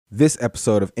This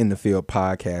episode of In the Field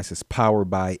podcast is powered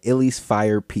by Illy's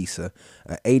Fire Pizza,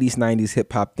 an 80s 90s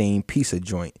hip hop themed pizza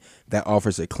joint that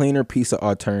offers a cleaner pizza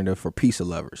alternative for pizza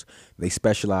lovers. They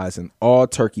specialize in all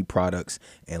turkey products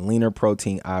and leaner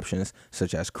protein options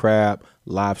such as crab,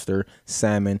 lobster,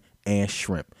 salmon, and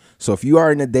shrimp. So if you are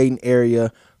in the Dayton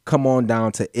area, come on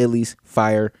down to Illy's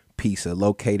Fire Pizza,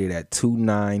 located at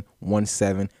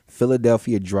 2917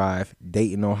 Philadelphia Drive,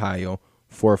 Dayton, Ohio,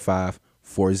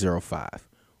 45405.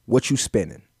 What you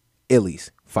spending?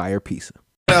 Illy's Fire Pizza.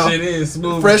 Shit is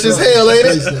smooth. Fresh as hell, ain't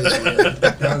it?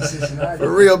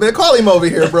 For real, man. Call him over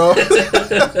here, bro.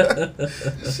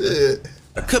 Shit.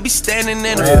 Could be standing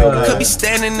in a could be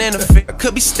standing in a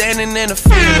could be standing in a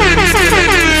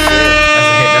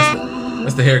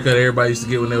That's the haircut everybody used to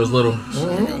get when they was little.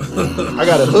 I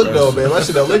got a hook though, man. My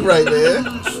shit don't look right, man.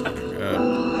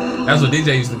 That's what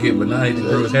DJ used to get, but now he just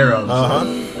grew his hair out.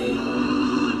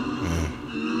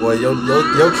 Boy, your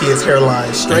kid's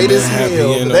hairline straight as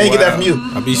hell. They ain't get that from you.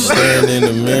 I be staring in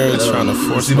the mirror trying to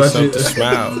force myself to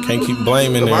smile. Can't keep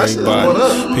blaming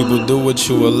everybody. People do what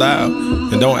you allow.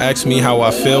 And don't ask me how I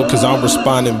feel, cause I'm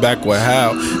responding back with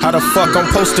how. How the fuck I'm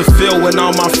supposed to feel when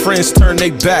all my friends turn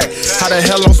they back? How the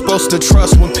hell I'm supposed to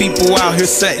trust when people out here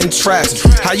setting traps?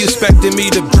 How you expecting me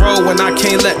to grow when I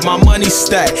can't let my money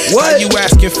stack? How you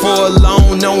asking for a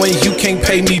loan knowing you can't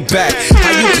pay me back? How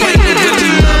you claim to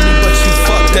really love me but you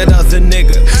fuck that other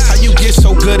nigga? How you get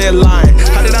so good at lying?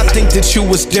 How did I think that you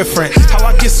was different? How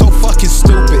I get so fucking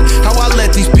stupid? How I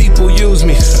let these people use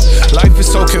me? Life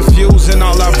is so confusing,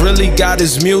 all I've really got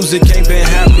is music. Ain't been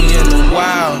happy in a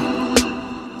while.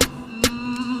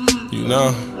 You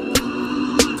know,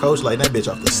 Coach lighting that bitch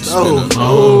off the stove. It's been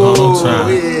a long time.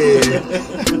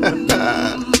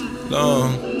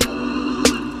 Yeah.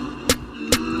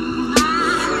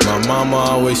 My mama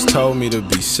always told me to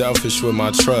be selfish with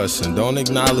my trust and don't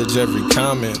acknowledge every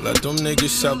comment. Let them niggas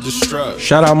self-destruct.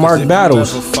 Shout out Mark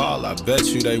Battles. If you ever fall, I bet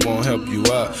you they won't help you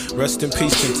up. Rest in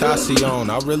peace, Tentacion.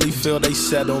 I really feel they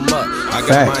set them up. I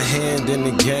got my hand in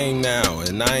the game now,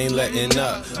 and I ain't letting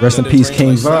up. Rest in peace,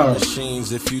 King Von.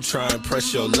 Machines if you try and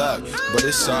press your luck, but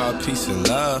it's all peace and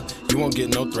love. You won't get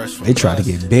no threats from They tried to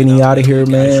get Benny out of here,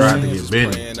 man. They tried to get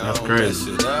Benny. That's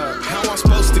crazy. How I'm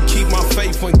supposed to keep my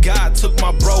faith when God took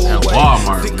my bro away?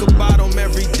 Walmart. Think about him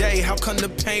every day. How come the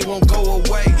pain won't go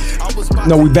away?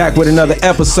 No, we back with another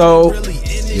episode.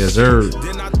 Yes, sir.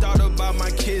 Then I thought about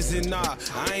my kids and I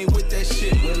ain't with that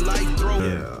shit when life throws.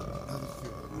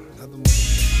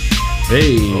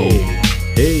 Hey.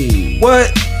 Hey.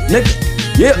 What? Nigga.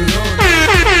 Yep.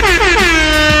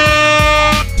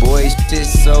 boy, shit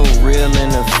so real in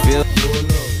the field.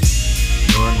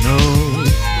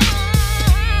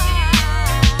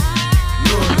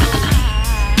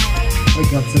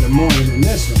 Wake up to the morning in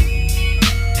this one.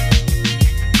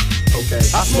 Okay.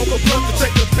 I smoke a blunt to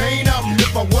take the pain out, and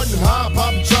if I wasn't high, I'd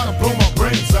probably try to blow my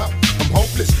brains out. I'm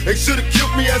hopeless. They should have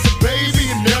killed me as a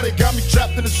baby, and now they got me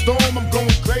trapped in the storm. I'm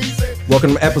going crazy.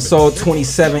 Welcome to episode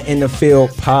 27 In the Field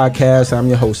podcast. I'm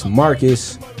your host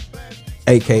Marcus,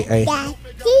 aka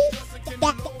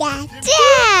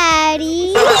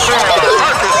Daddy.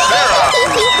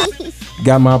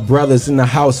 Got my brothers in the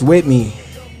house with me.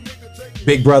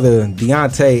 Big brother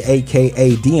Deontay,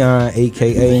 aka Dion,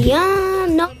 aka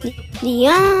Dion, no How you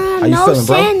feeling,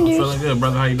 bro? I'm feeling good,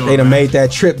 brother. How you doing? They done made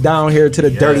that trip down here to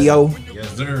the Dirty O. Yes,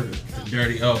 sir.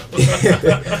 Dirty O.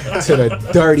 To the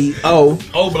Dirty O.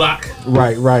 O block.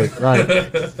 Right.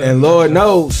 And Lord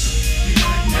knows,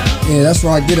 Yeah, that's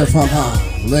where I get it from, huh?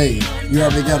 Lay. You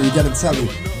already got it. You got to tell me.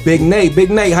 Big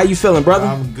Nate, how you feeling, brother?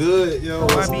 I'm good, yo.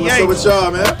 What's up with y'all,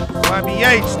 man?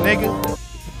 YBH, nigga.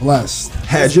 Blessed.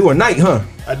 Had you a night, huh?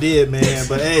 I did, man.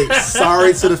 But hey,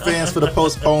 sorry to the fans for the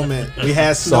postponement. We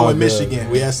had snow in Michigan.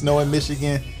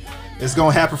 It's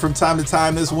gonna happen from time to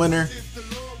time this winter.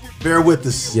 Bear with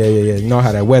us. Yeah. You know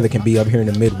how that weather can be up here in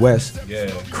the Midwest.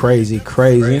 Yeah. Crazy.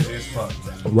 Crazy as fuck,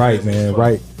 man. Right, man,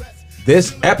 right.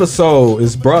 This episode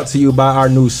is brought to you by our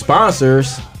new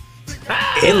sponsors,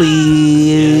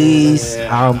 Illy's.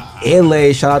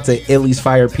 Illy. Shout out to Illy's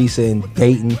Fire Pizza in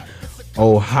Dayton,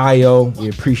 Ohio. We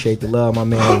appreciate the love, my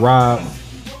man Rob.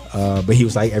 But he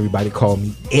was like, everybody call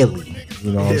me Illy.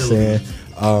 You know what I'm saying?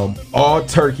 All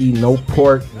turkey, no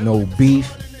pork, no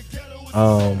beef.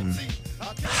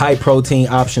 High protein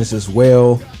options as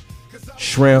well.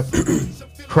 Shrimp,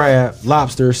 crab,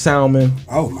 lobster, salmon.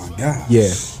 Oh my God.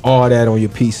 Yeah, all that on your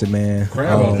pizza, man.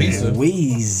 Crab on pizza.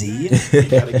 Wheezy.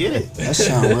 Gotta get it. That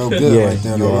sound real good right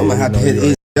there, though. I'm gonna have to hit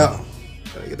it. Yo.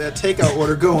 Gotta get that takeout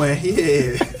order going.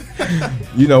 Yeah.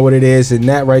 You know what it is. And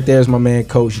that right there is my man,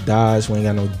 Coach Dodge. We ain't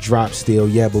got no drop still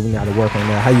yet, but we got to work on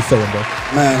that. How you feeling, bro?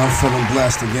 Man, I'm feeling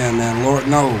blessed again, man. Lord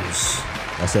knows.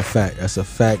 That's a fact. That's a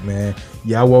fact, man.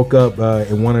 Yeah, I woke up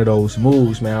in one of those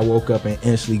moves, man. I woke up and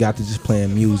instantly got to just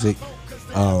playing music.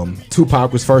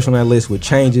 Tupac was first on that list with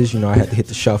Changes. You know, I had to hit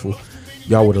the shuffle.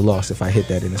 Y'all would have lost if I hit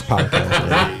that in this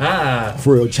podcast.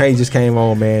 For real, Changes came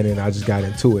on, man, and I just got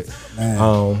into it.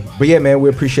 But yeah, man, we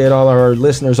appreciate all our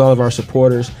listeners, all of our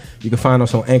supporters. You can find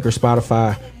us on Anchor,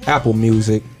 Spotify, Apple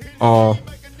Music, all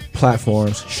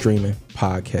platforms streaming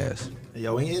podcasts.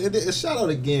 Yo, and shout out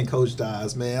again, Coach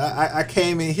Dodge, man. I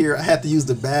came in here, I had to use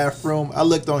the bathroom. I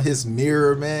looked on his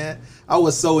mirror, man. I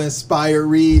was so inspired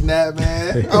reading that,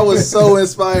 man. I was so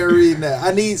inspired reading that.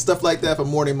 I need stuff like that for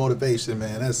morning motivation,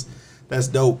 man. That's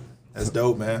dope. That's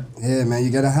dope, man. Yeah, man, you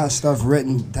got to have stuff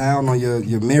written down on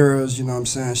your mirrors, you know what I'm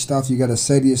saying? Stuff you got to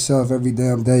say to yourself every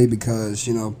damn day because,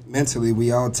 you know, mentally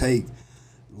we all take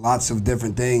lots of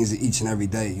different things each and every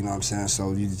day, you know what I'm saying?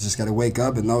 So you just got to wake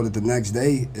up and know that the next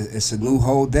day, it's a new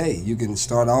whole day. You can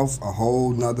start off a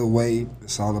whole nother way.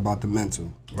 It's all about the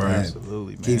mental. Right.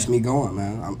 Absolutely, man. Keeps me going,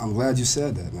 man. I'm glad you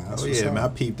said that, man. That's man. I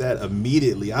peeped that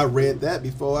immediately. I read that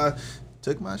before I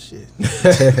took my shit.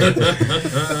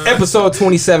 Episode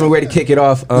 27, ready to kick it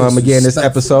off. Again, this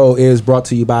episode is brought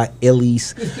to you by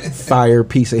Ellie's Fire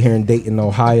Pizza here in Dayton,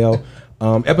 Ohio.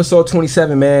 Episode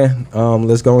 27, man.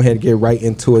 Let's go ahead and get right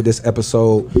into it. This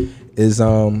episode is,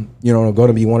 going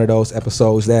to be one of those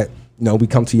episodes that, we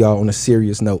come to y'all on a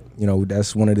serious note.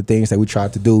 That's one of the things that we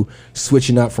tried to do,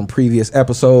 switching up from previous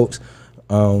episodes.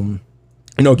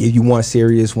 Give you one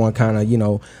serious, one kind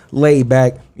of, laid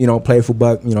back, playful.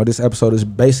 But, this episode is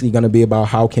basically going to be about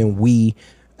how can we,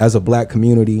 as a black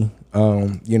community,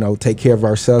 take care of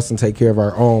ourselves and take care of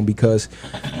our own, because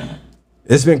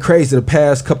it's been crazy the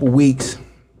past couple weeks,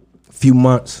 few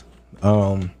months.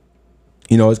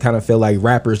 It's kind of feel like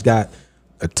rappers got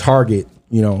a target,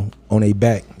 on their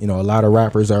back. A lot of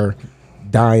rappers are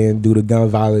dying due to gun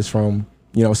violence from,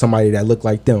 somebody that looked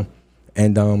like them.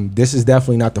 And this is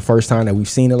definitely not the first time that we've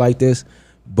seen it like this.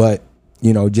 But,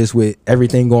 just with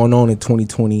everything going on in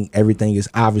 2020, everything is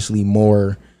obviously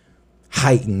more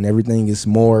heightened. Everything is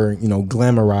more,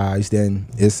 glamorized. And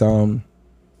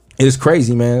it's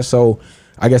crazy, man. So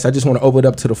I guess I just want to open it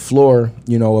up to the floor,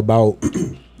 about,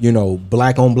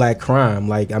 black on black crime.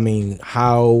 Like, I mean,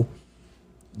 how,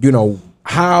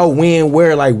 when,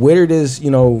 where, like, where does,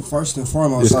 First and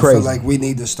foremost, I feel like we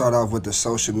need to start off with the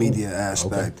social media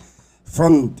aspect. Okay.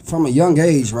 From a young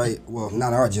age, right? Well,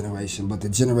 not our generation, but the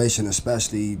generation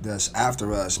especially that's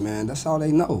after us, man, that's all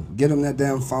they know. Get them that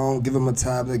damn phone, give them a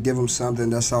tablet, give them something,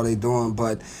 that's all they doing.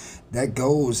 But that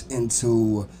goes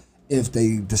into if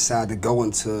they decide to go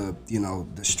into,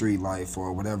 the street life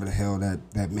or whatever the hell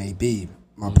that may be.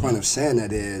 My point of saying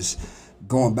that is,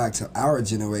 going back to our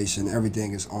generation,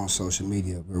 everything is on social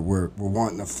media. We're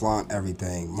wanting to flaunt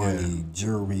everything, money,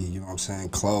 jewelry, you know what I'm saying,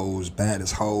 clothes,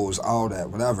 baddest hoes, all that,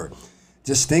 whatever.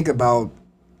 Just think about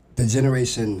the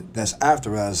generation that's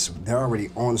after us. They're already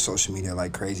on social media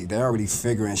like crazy. They're already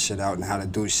figuring shit out and how to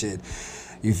do shit,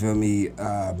 you feel me,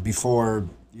 before,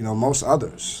 most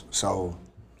others. So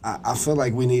I feel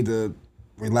like we need to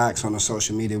relax on the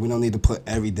social media. We don't need to put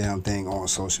every damn thing on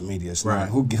social media. It's right.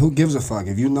 Who gives a fuck?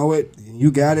 If you know it,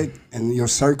 you got it, and your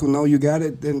circle know you got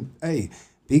it, then, hey,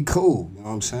 be cool. You know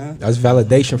what I'm saying? That's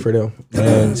validation for them.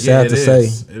 And sad to say.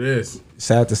 It is.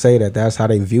 Sad to say that that's how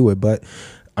they view it. But,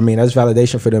 I mean, that's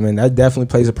validation for them, and that definitely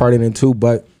plays a part in it, too.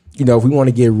 But, if we want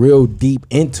to get real deep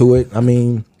into it, I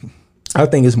mean, I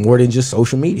think it's more than just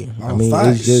social media. I mean,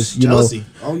 facts. It's just, jealousy.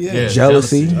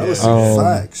 Jealousy.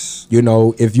 Facts.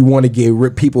 If you want to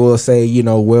get people will say,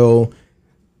 well,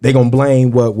 they going to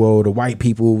blame the white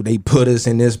people, they put us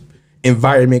in this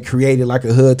environment created like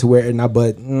a hood to where,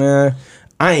 but nah,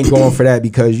 I ain't going for that,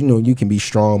 because, you can be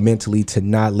strong mentally to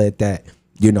not let that,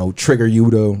 trigger you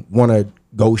to want to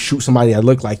go shoot somebody that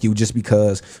look like you just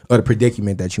because of the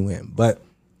predicament that you in. But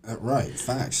right,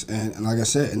 facts. And like I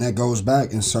said, and that goes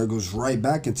back and circles right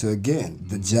back into, again,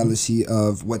 the jealousy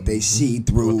of what they see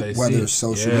through, whether it's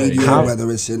social media, whether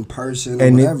it's in person,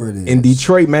 or whatever it is. In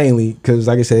Detroit mainly, because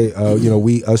like I said,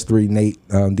 we, us three, Nate,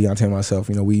 Deontay, and myself,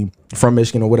 we from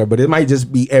Michigan or whatever, but it might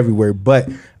just be everywhere. But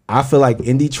I feel like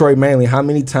in Detroit mainly, how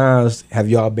many times have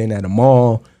y'all been at a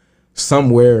mall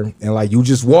somewhere and like you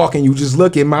just walk and you just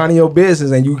look at minding your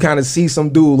business and you kind of see some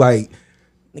dude like,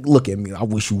 look at me, I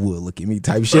wish you would look at me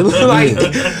type shit. like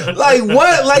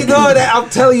what? Like, dog, I'm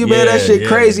telling you, man, that shit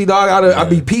crazy, dog. I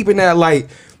be peeping at, like,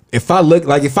 if I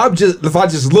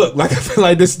just look like I feel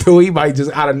like this dude, he might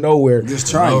just out of nowhere just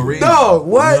try. No reason. No,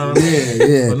 what? You know what I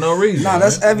mean? Yeah. For no reason. Nah,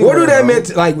 that's everywhere. What do that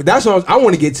mean? Like that's what I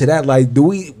want to get to that. Like,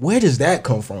 where does that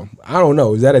come from? I don't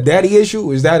know. Is that a daddy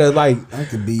issue? Is that a like? That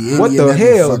could be. What the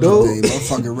hell, dude? They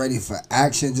motherfucking ready for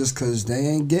action just because they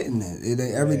ain't getting it. It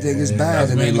ain't, everything is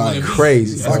bad, and they like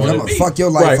crazy. Fuck, I'm gonna fuck your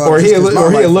life Right.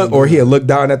 up. Or he'll look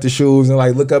down at the shoes and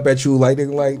like look up at you like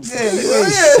nigga like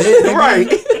yeah, right.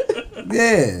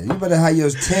 Yeah, you better have your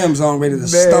Timbs on ready to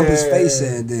stump his face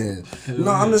in there.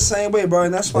 No, I'm the same way, bro,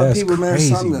 and that's why people, man,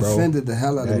 something offended the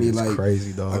hell out of me. Like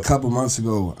crazy, dog. A couple months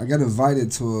ago, I got invited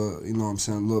to a, you know what I'm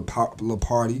saying, little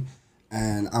party,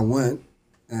 and I went,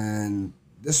 and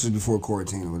this was before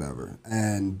quarantine or whatever,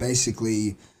 and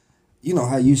basically, you know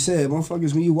how you said,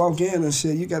 motherfuckers, when you walk in and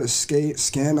shit, you gotta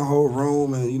scan the whole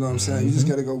room, and you know what I'm saying, you just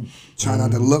gotta go try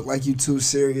not to look like you too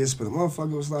serious, but the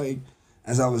motherfucker was like,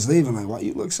 as I was leaving, like, why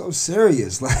you look so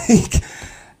serious? Like,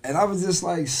 and I was just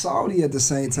like salty at the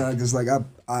same time, because like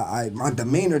I my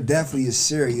demeanor definitely is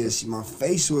serious. My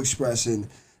facial expression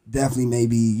definitely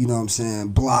maybe, you know what I'm saying,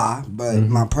 blah, but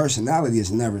my personality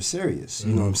is never serious.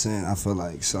 You know what I'm saying? I feel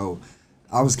like, so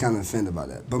I was kind of offended by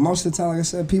that. But most of the time, like I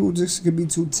said, people just could be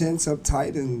too tense,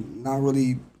 uptight, and not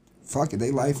really, fuck it,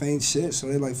 they life ain't shit, so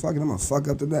they like, fuck it, I'm gonna fuck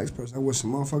up the next person. I wish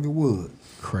some motherfucker would.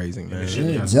 Crazy, man.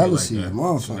 Yeah, jealousy, like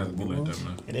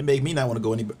motherfucker. And it make me not want to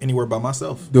go anywhere by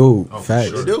myself. Dude, facts.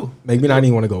 Sure do. Make me not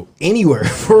even want to go anywhere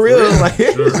for real. Like,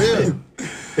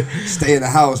 stay in the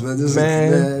house, man. This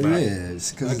man,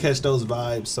 is, I catch those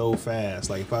vibes so fast.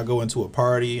 Like if I go into a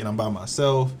party and I'm by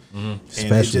myself,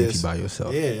 especially if you by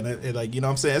yourself. Yeah, and it, like you know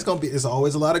what I'm saying, it's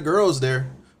always a lot of girls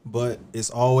there. But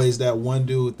it's always that one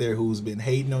dude there who's been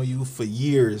hating on you for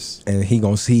years. And he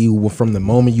gonna see you from the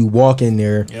moment you walk in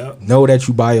there, know that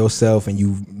you by yourself and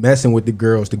you messing with the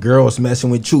girls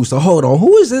messing with you. So hold on,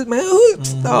 who is this, man?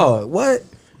 Who what?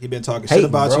 He been talking shit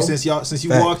about you since you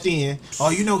walked in.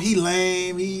 Oh, you know he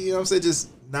lame. He, you know what I'm saying,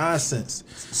 just nonsense.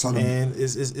 And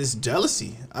it's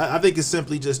jealousy. I think it's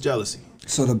simply just jealousy.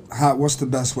 So what's the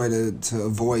best way to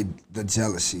avoid the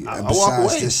jealousy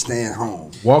besides just staying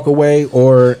home? Walk away,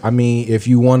 or I mean, if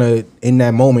you want to, in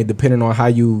that moment, depending on how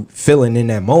you feeling in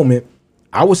that moment,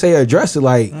 I would say address it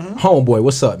like, homeboy,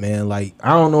 what's up, man? Like, I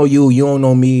don't know you don't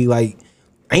know me, like,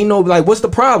 ain't no, like, what's the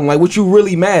problem? Like, what you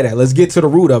really mad at? Let's get to the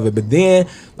root of it. But then,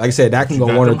 like I said, that can go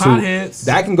one or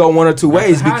two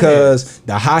ways, because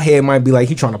the hothead might be like,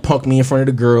 he trying to punk me in front of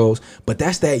the girls. But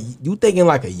that's that, you thinking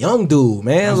like a young dude,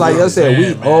 man. Like I said,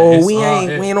 we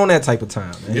ain't on that type of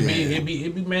time, man. It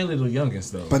be mainly the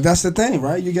youngest though. But that's the thing,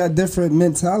 right? You got different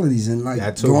mentalities, and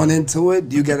like going into it,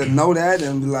 you got to know that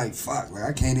and be like, fuck, like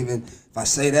I can't even. If I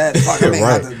say that, fuck, I mean,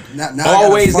 right.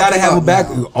 Always gotta have a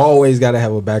backup. Always gotta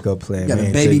have a backup plan. You got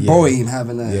a baby boy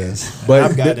having that. Yeah. But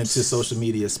I've gotten into social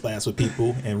media splats with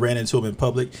people and ran into them in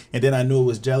public, and then I knew it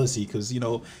was jealousy, because you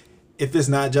know, if it's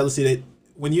not jealousy,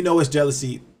 when you know it's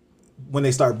jealousy, when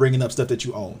they start bringing up stuff that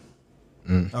you own.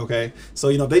 Okay, so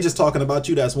you know, they just talking about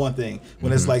you. That's one thing.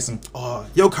 When it's like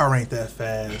your car ain't that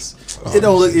fast. It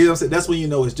don't look. You know what I'm saying? That's when you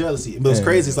know it's jealousy. But it's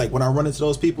crazy. It's like when I run into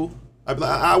those people, I be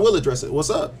like, I will address it. What's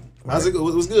up? How's it? It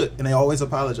was good, and they always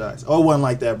apologize. Oh, it wasn't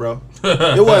like that, bro.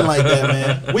 It wasn't like that,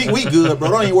 man. We good,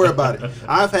 bro. Don't even worry about it.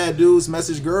 I've had dudes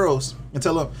message girls and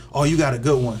tell them, "Oh, you got a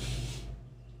good one."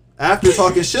 After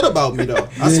talking shit about me, though,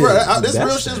 I swear, this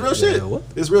real shit. It's real shit.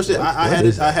 It's real shit.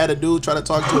 I had a dude try to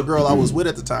talk to a girl I was with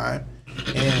at the time,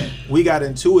 and we got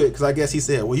into it because I guess he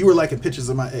said, "Well, you were liking pictures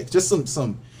of my ex," just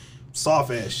some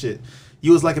soft ass shit.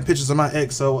 You was liking pictures of my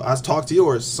ex, so I talked to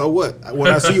yours. So what?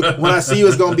 When I see you,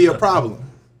 it's gonna be a problem.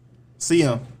 See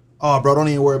him. Oh, bro, don't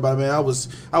even worry about it, man. I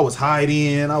was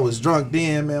hiding. I was drunk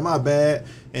then, man. My bad.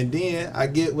 And then I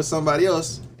get with somebody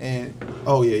else, and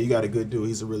oh yeah, you got a good dude.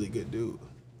 He's a really good dude.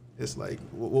 It's like,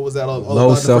 what was that all low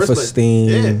about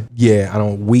self-esteem? Yeah, I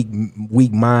don't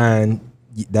weak mind.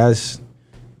 That's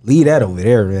leave that over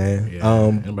there, man. Yeah,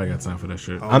 anybody got time for that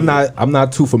shit? I'm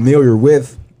not too familiar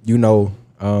with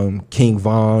King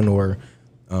Von or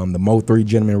the Mo 3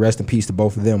 gentlemen. Rest in peace to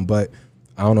both of them, but.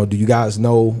 I don't know. Do you guys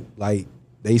know? Like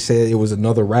they said, it was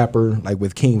another rapper, like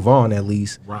with King Von at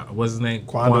least. What's his name?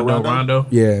 Quando Rondo.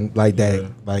 Yeah, and like that. Yeah.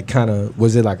 Like kind of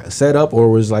was it like a setup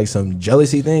or was like some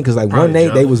jealousy thing? Because like one day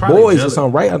they was boys or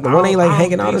something, right? One day like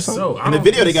hanging out or something. So. In the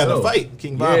video, they got in a fight.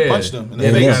 King Von punched him, and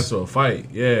then they got into a fight.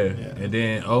 Yeah, and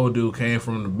then old dude came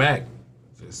from the back,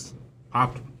 just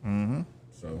popped him.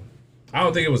 So I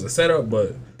don't think it was a setup,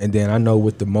 but. And then I know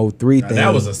with the Mo 3 thing,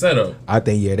 that was a setup. I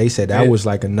think they said that was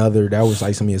like that was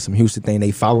like some Houston thing. They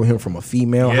followed him from a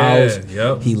female house.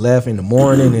 Yep. He left in the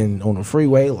morning and on the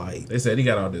freeway. Like they said, he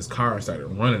got out of this car and started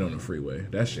running on the freeway.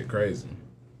 That shit crazy.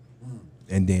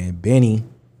 And then Benny,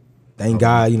 thank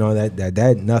God, you know,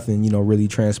 that nothing, you know, really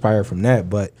transpired from that.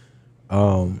 But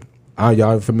are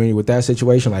y'all familiar with that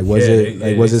situation? Like, was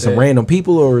it some random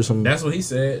people or some? That's what he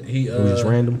said. He was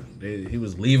random. He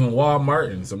was leaving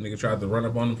Walmart and some nigga tried to run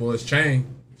up on him for his chain,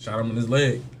 shot him in his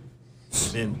leg.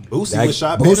 And Boosie was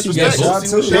shot. Boosie was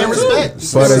respect.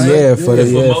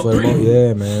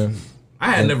 Yeah, man.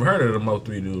 I had never heard of the Mo3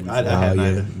 dude before. I had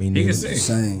neither. He can sing.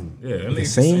 Same. Yeah, that nigga can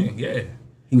sing? sing. Yeah.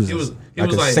 He was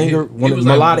like singer,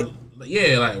 melodic.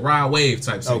 Yeah, like Rod Wave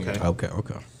type singer. Okay.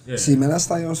 Yeah. See, man, that's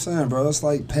like what I'm saying, bro. It's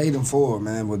like paid in full,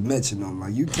 man, with Mitch and them.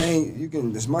 Like, you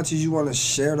can, as much as you want to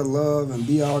share the love and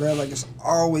be all that, like, it's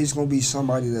always going to be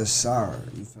somebody that's sour.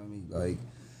 You feel me? Like,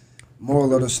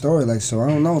 moral of the story, like, so I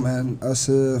don't know, man. Us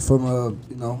from,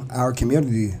 you know, our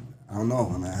community, I don't know,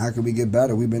 man. How can we get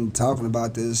better? We've been talking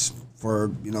about this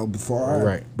for, you know, before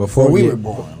we were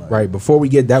born. Like. Right, before we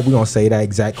get that, we're going to say that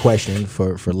exact question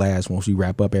for last once we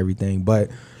wrap up everything. But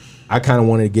I kind of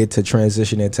wanted to get to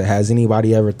transition into, has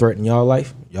anybody ever threatened y'all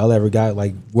life? Y'all ever got,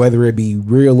 like, whether it be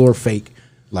real or fake,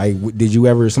 like, did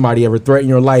somebody ever threaten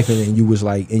your life and you was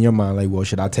like, in your mind, like, well,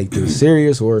 should I take this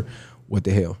serious or what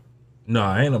the hell?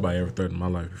 No, ain't nobody ever threatened my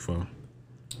life before.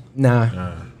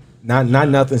 Nah. Not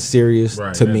nothing serious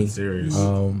to me. Serious.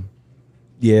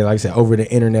 Yeah, like I said, over the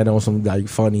internet on some like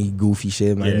funny, goofy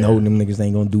shit. Like, no, them niggas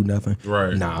ain't gonna do nothing.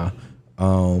 Right. Nah.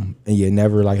 And yeah,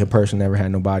 never like in person, never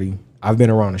had nobody. I've been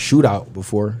around a shootout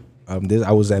before. I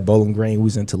was at Bowling Green. We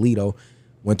was in Toledo.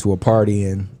 Went to a party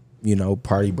and, you know,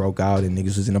 party broke out and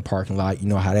niggas was in the parking lot. You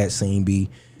know how that scene be.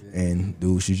 And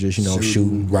dudes was just, you know,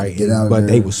 shooting right. But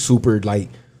they was super like,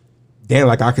 damn,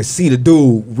 like I could see the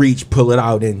dude reach, pull it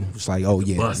out, and it's like, oh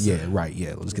yeah, let's get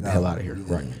the hell out of here.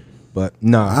 Right. But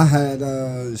nah. I had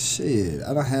I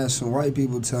done had some white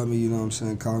people tell me, you know what I'm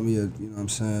saying, call me a, you know what I'm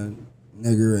saying,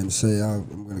 nigger and say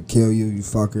I'm gonna kill you, you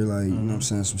fucker, like, you know what I'm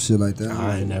saying, some shit like that.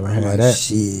 I ain't never had that.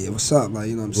 Shit, what's up? Like,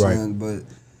 you know what I'm saying? But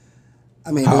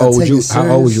I mean, how old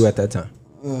was you at that time?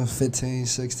 15,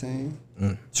 16.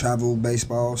 Travel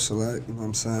baseball select, you know what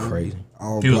I'm saying? Crazy.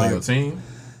 All he was black. like a team?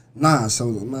 Nah, so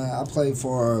man, I played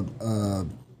for a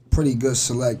pretty good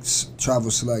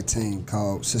travel select team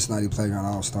called Cincinnati Playground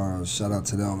All Stars. Shout out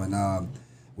to them. And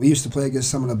we used to play against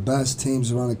some of the best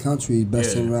teams around the country,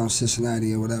 team around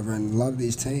Cincinnati or whatever. And a lot of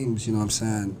these teams, you know what I'm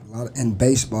saying, in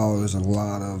baseball, there's a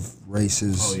lot of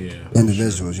racist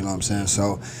individuals, you know what I'm saying?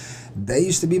 So they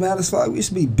used to be mad as fuck. We used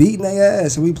to be beating their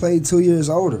ass, and we played 2 years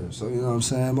older. So, you know what I'm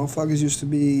saying? Motherfuckers used to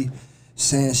be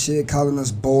saying shit, calling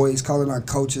us boys, calling our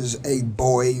coaches a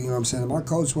boy, you know what I'm saying? My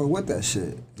coach went with that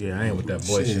shit. Yeah, I ain't with that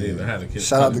boy shit either. I had a kid.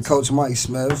 Shout out to Coach Mike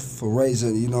Smith for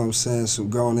raising, you know what I'm saying, some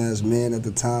grown-ass men at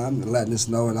the time and letting us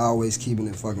know and always keeping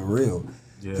it fucking real.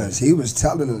 Because he was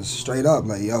telling us straight up,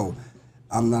 like, yo,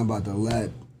 I'm not about to let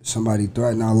somebody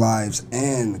threaten our lives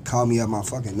and call me out my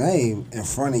fucking name in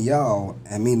front of y'all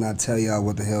and me not tell y'all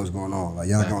what the hell's going on. Like,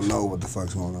 y'all don't know what the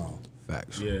fuck's going on.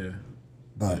 Facts. Yeah.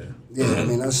 But I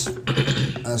mean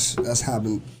that's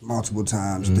happened multiple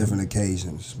times, different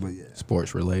occasions. But yeah,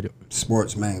 sports related.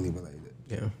 Sports mainly related.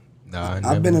 Yeah. Nah,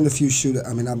 I've been in a few shootouts.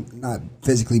 I mean, I've not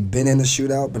physically been in a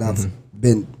shootout, but I've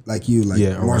been like you, like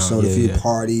more so a few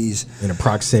parties in the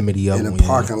proximity of in a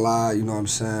parking lot. You know what I'm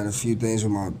saying? A few things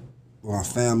with my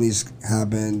families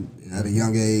happened at a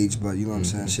young age, but you know what I'm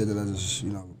saying? Shit that I just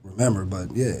remember.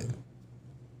 But yeah,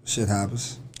 shit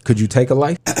happens. Could you take a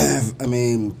life? I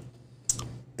mean,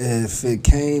 if it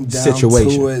came down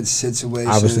to it, situation.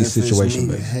 Obviously, situation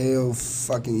based. Hell,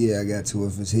 fucking yeah, I got to.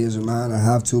 If it's his or mine, I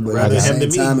have to. But at the same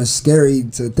time, it's scary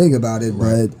to think about it.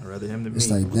 But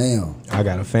it's like, damn. I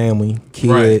got a family,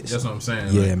 kids. Right. That's what I'm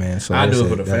saying. Yeah, like, man. So I do it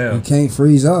for the family. You can't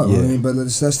freeze up. Yeah. I mean, but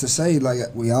that's to say, like,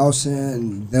 we all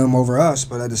saying them over us,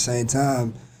 but at the same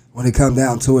time, when it come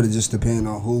down to it, it just depends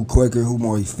on who quicker, who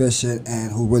more efficient,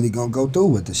 and who really gonna go through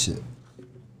with the shit.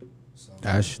 So.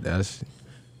 That's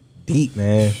deep,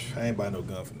 man. I ain't buy no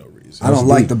gun for no reason. I don't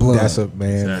like the blood. That's a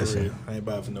man. I ain't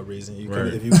buy it for no reason.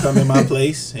 If you come in my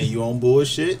place and you on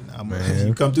bullshit,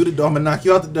 you come through the door, I'm gonna knock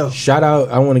you out the door. Shout out!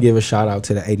 I want to give a shout out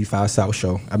to the 85 South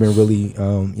Show. I've been really,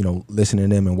 listening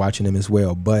to them and watching them as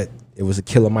well. But it was a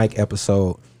Killer Mike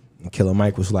episode, and Killer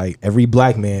Mike was like, every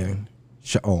black man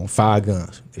should own 5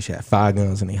 guns. They should have 5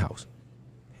 guns in their house: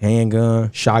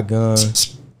 handgun, shotgun,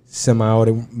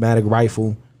 semi-automatic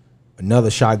rifle, another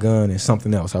shotgun, and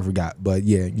something else I forgot. But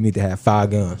yeah, you need to have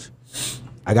 5 guns.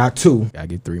 I got 2. Gotta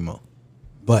get 3 more.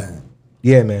 But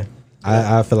yeah, man,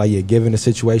 I feel like given the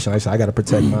situation, like I said, I gotta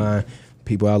protect my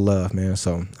people I love, man.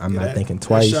 So I'm not thinking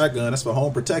twice. That shotgun, that's for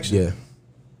home protection. Yeah,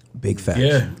 big facts.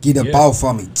 Yeah, get a ball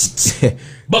for me.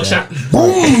 Buckshot.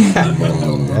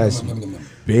 That's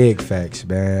Big facts,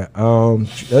 man.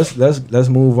 Let's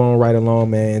move on right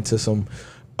along, man, into some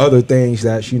other things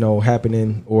that's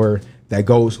happening or that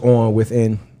goes on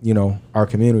within our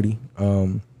community.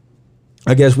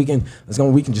 I guess we can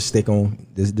just stick on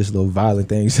this little violent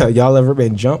thing. So y'all ever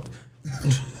been jumped?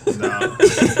 No.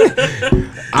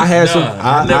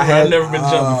 I've never been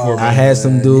jumped before. I had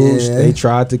some dudes. Yeah. They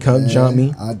tried to come jump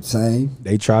me. Same.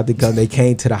 They tried to come. They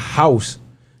came to the house.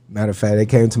 Matter of fact, they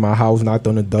came to my house, knocked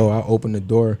on the door. I opened the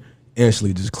door,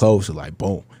 instantly just closed it, like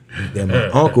boom. Then my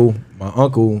uncle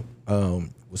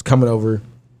was coming over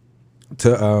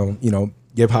to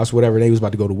give house whatever. They was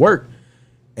about to go to work,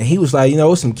 and he was like,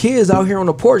 some kids out here on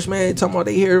the porch, man, talking about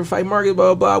they here to fight Marcus,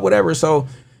 blah blah whatever. So,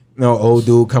 old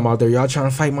dude come out there, y'all trying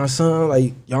to fight my son?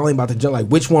 Like y'all ain't about to jump. Like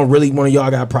which one of y'all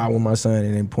got a problem with my son?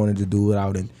 And then pointed the dude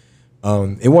out and.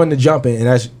 It wasn't a jumping, and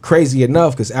that's crazy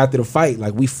enough because after the fight,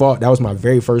 like we fought. That was my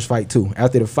very first fight too.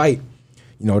 After the fight,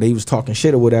 they was talking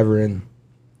shit or whatever, and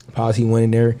he went in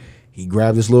there. He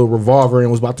grabbed this little revolver and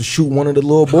was about to shoot one of the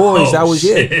little boys. That was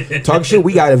it. Talking shit.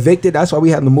 We got evicted. That's why we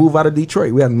had to move out of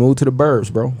Detroit. We had to move to the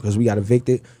burbs, bro, because we got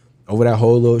evicted over that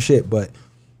whole little shit. But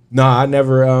I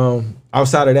never.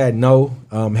 Outside of that, no.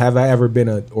 Have I ever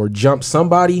been or jumped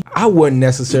somebody? I wouldn't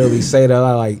necessarily say that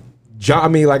I like. I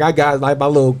mean, like I got like my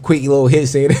little quick little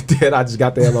hits in it, then I just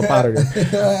got the hell up out of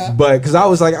there. But because I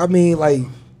was like, I mean, like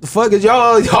the fuck is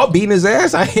y'all beating his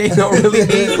ass? I ain't no really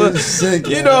beat, but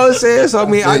you know what I'm saying. So I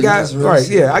mean, I got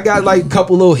I got like a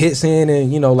couple little hits in,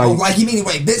 and like like you mean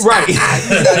anyway, bitch, right?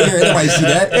 Everybody see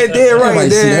that, and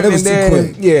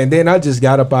then and then I just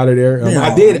got up out of there.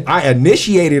 I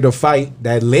initiated a fight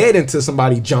that led into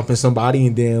somebody jumping somebody,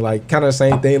 and then like kind of the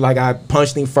same thing. Like I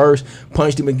punched him first,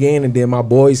 punched him again, and then my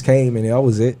boys came, and that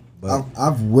was it. But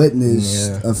I've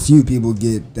witnessed a few people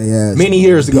get their ass many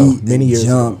years ago,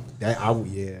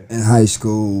 in high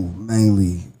school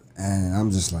mainly, and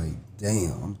I'm just like,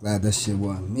 damn, I'm glad that shit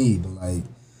wasn't me. But like,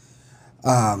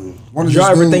 did y'all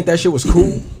ever think that shit was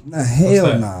cool? Nah,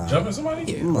 hell nah. Jumping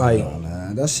somebody? Yeah, like,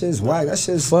 nah, that shit's whack. That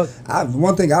shit's fuck.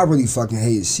 One thing I really fucking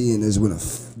hate seeing is when a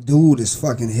dude is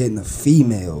fucking hitting a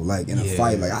female like in a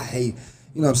fight. Like I hate.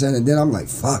 You know what I'm saying? And then I'm like,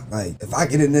 fuck, like, if I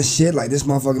get in this shit, like, this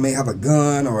motherfucker may have a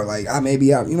gun or, like, I may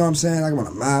be out, you know what I'm saying? I want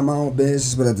to mind my own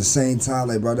business, but at the same time,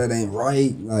 like, bro, that ain't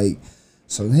right. Like,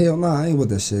 so, hell nah, I ain't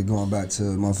with that shit going back to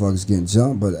motherfuckers getting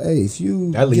jumped. But, hey, if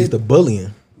you... That leads to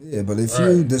bullying. Yeah, but if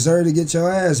you deserve to get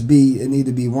your ass beat, it need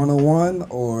to be 1-on-1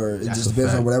 or it just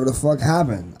depends on whatever the fuck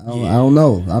happened. I don't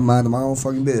know. I'm minding my own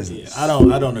fucking business. Yeah, I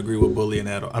don't agree with bullying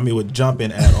at all. I mean, with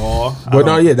jumping at all. But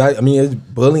it's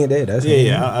bullying there. That's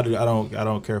I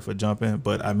don't care for jumping.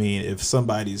 But I mean, if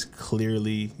somebody's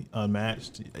clearly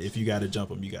unmatched, if you got to jump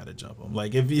them, you got to jump them.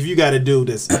 Like if you got to do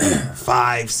this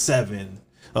 5'7",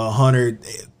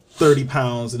 130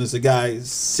 pounds, and it's a guy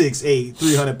 6'8",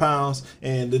 300 pounds,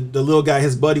 and the little guy,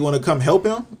 his buddy, want to come help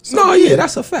him.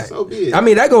 That's a fact. So be it. I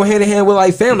mean, that go hand in hand with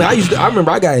like family. I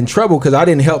remember I got in trouble because I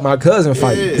didn't help my cousin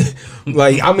fight.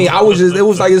 Like, I mean, it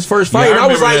was like his first fight, and I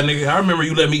was like, I remember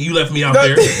you left me out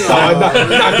there.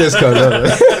 Not this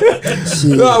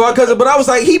cousin. No, my cousin, but I was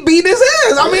like, he beat his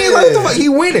ass. I mean, like, what the fuck? He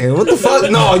winning. What the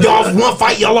fuck? No, y'all one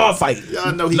fight, y'all all fight.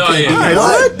 Y'all know he can't.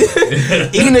 What?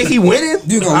 Even if he winning,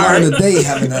 you gonna learn the day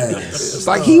having that. It's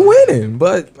like he winning,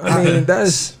 but I mean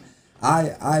that's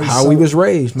how we was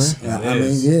raised, man. I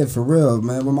mean, for real,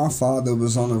 man. But my father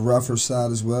was on the rougher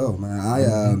side as well,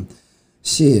 man.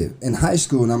 In high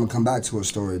school, and I'm gonna come back to a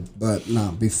story, but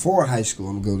before high school,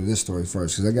 I'm gonna go to this story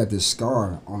first because I got this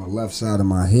scar on the left side of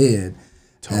my head,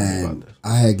 and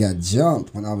I had got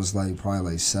jumped when I was like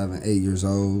probably like 7 to 9 years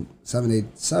old.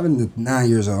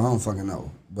 I don't fucking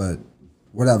know, but.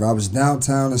 Whatever, I was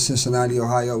downtown in Cincinnati,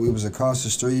 Ohio. We was across the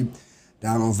street,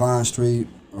 down on Vine Street,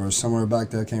 or somewhere back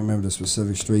there. I can't remember the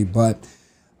specific street. But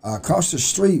across the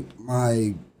street,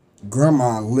 my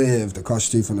grandma lived across the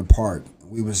street from the park.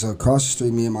 We was across the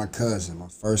street, me and my cousin, my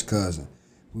first cousin.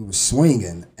 We was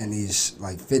swinging, and these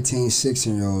like 15,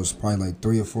 16-year-olds, probably like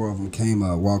 3 or 4 of them came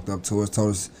up, walked up to us, told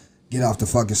us, get off the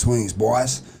fucking swings,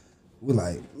 boys. We're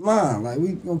like, Mom, like,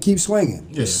 we gonna keep swinging.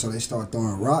 Yeah. So they start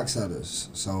throwing rocks at us.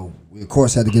 So we, of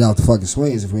course, had to get off the fucking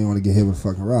swings if we didn't want to get hit with a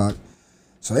fucking rock.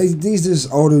 So these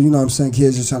just older, you know what I'm saying,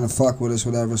 kids just trying to fuck with us,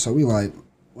 whatever. So we like,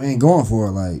 we ain't going for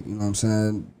it, like, you know what I'm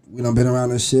saying? We done been around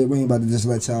this shit. We ain't about to just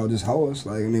let y'all just hoe us.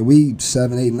 Like, I mean, we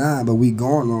 7, 8, 9, but we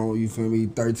going on, you feel me,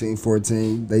 13,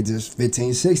 14. They just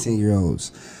 15,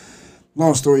 16-year-olds.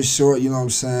 Long story short, you know what I'm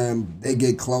saying, they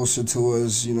get closer to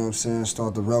us, you know what I'm saying,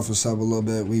 start to rough us up a little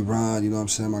bit. We run, you know what I'm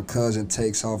saying. My cousin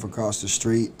takes off across the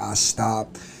street. I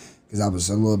stop because I was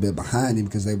a little bit behind him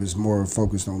because they was more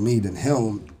focused on me than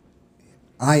him.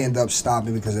 I end up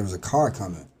stopping because there was a car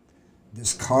coming.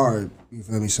 this car, you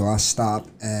feel me? So I stopped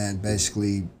and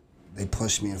basically they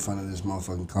pushed me in front of this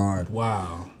motherfucking car.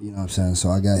 Wow. You know what I'm saying? So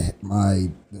I got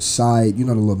the side, you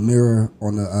know, the little mirror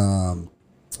on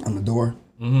the door.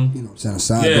 Mm-hmm. You know what I'm saying? The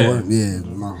side door. Yeah,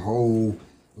 my whole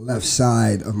left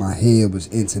side of my head was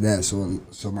into that.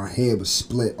 So my head was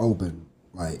split open.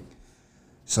 Like,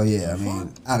 so yeah, I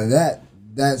mean, out of that,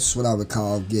 that's what I would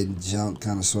call getting jumped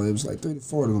kind of. So it was like 3 to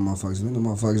 4 of them motherfuckers. I mean, the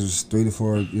motherfuckers was 3 to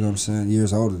 4, you know what I'm saying,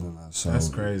 years older than us. So that's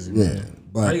crazy, yeah, man.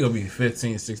 But how you gonna be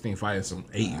 15, 16 fighting some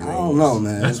 8-year-olds? I don't know,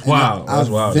 man. That's wild. That's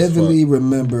wild. I vividly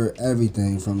remember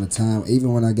everything from the time,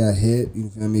 even when I got hit, you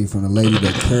feel me, from the lady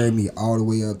that carried me all the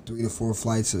way up 3 to 4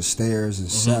 flights of stairs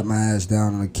and sat my ass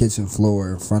down on the kitchen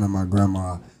floor in front of my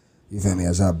grandma, you feel me,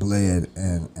 as I bled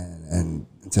and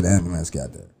until the ambulance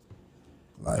got there.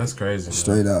 Like, that's crazy.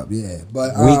 Straight up, yeah.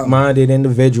 But weak-minded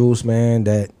individuals, man,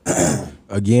 that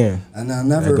again, and I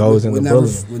never, that goes in the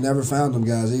bullying. We never found them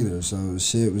guys either. So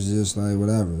shit was just like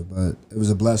whatever. But it was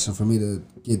a blessing for me to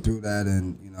get through that,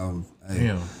 and you know,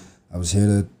 hey, I was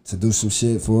here to do some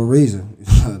shit for a reason.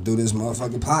 Do this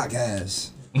motherfucking podcast,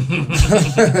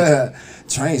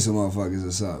 train some motherfuckers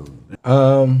or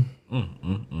something.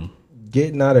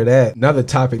 Getting out of that, another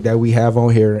topic that we have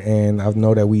on here, and I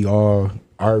know that we all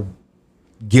are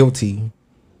guilty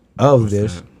of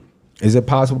this. Is it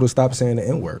possible to stop saying the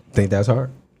N-word? Think that's hard?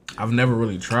 I've never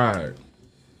really tried,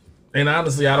 and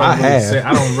honestly, I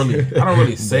don't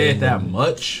really say it that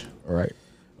much. Right,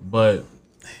 but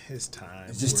it's time.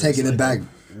 It's just taking it back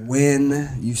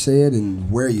when you say it and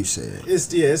where you say it.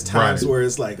 It's times where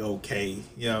it's like okay,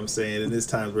 you know what I'm saying, and it's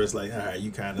times where it's like, all right,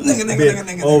 you kind of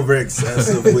like over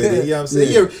excessive with it. You know what I'm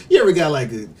saying? You ever got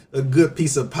like a good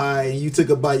piece of pie and you took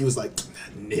a bite, you was like,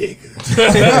 nigga.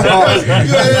 You know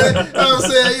what I'm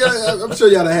saying? I'm sure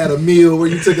y'all done had a meal where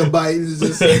you took a bite and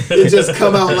it just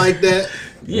come out like that.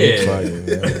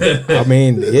 Yeah. I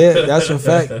mean, yeah, that's a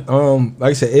fact.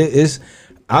 Like I said, it's.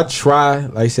 I try,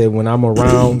 like I said, when I'm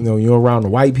around, you know, you're around the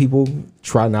white people,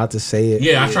 try not to say it.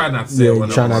 Yeah, I try not to say it. When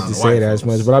try not to say it as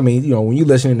much. But I mean, you know, when you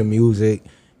listening to music,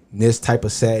 this type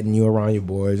of setting, you around your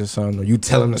boys or something, or you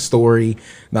telling a story,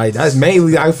 like that's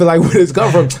mainly I feel like where it's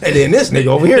come from. And then this nigga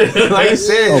over here, like I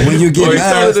said, when you get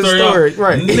mad, the story,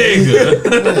 right?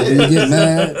 Nigga, you get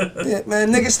mad, yeah,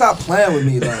 man, nigga, stop playing with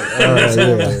me, like.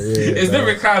 It's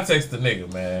different context to nigga,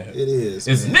 man. It is.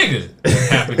 It's man.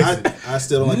 Nigga. I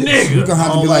still don't like nigga. You gonna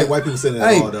have to be like white people saying it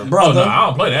hey, all though. brother. Oh, no, I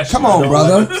don't play that shit. Come on,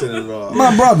 brother.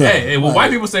 My brother. Hey, when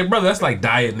white people say brother, that's like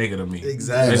diet nigga to me.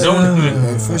 Exactly. Excuse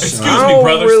me,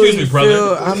 brother. Excuse me,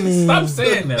 brother. I mean, stop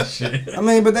saying that shit. I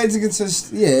mean, but they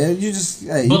just you just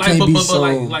but you can't be so.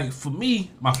 like for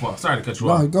me, my fault. Sorry to cut you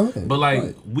off. Go ahead. But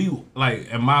like we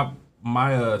in my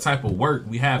type of work,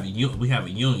 we have a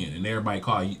union, and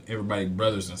everybody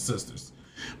brothers and sisters.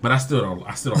 But I still don't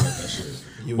like that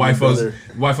shit. White folks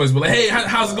be like, hey,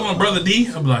 how's it going, brother D?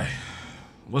 I'm like,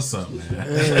 what's up,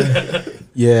 man?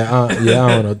 Yeah, I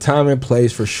don't know. Time and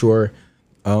place for sure.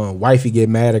 Wifey get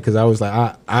mad because I was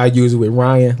like, I use it with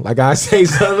Ryan. Like I say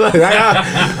something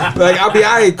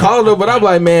I ain't called her, but I'm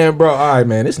like, man, bro, all right,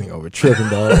 man, this nigga over tripping,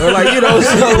 dog. Or like, you know,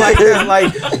 something like that.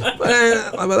 Like,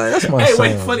 man, I'm like, that's my son.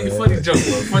 Hey, wait, funny joke,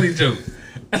 bro. Funny joke.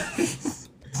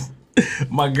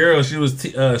 My girl, she was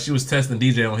testing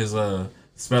DJ on his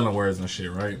spelling words and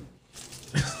shit, right?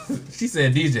 She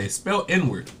said, DJ, spell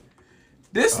N-word.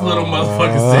 This little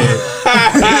motherfucker said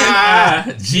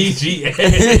N-I-G-G-A.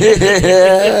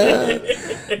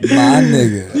 My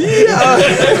nigga.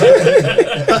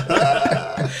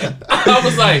 I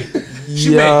was like, she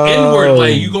meant inward,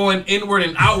 like you going inward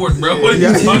and outward, bro. What are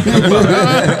you talking about?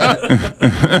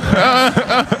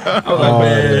 I was like,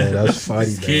 man, that's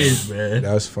funny. Kids, man.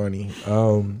 That's funny.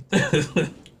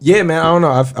 Yeah, man, I don't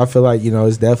know. I feel like, you know,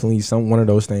 it's definitely one of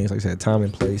those things, like I said, time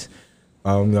and place.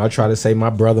 You know, I try to say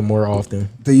my brother more often.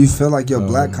 Do you feel like your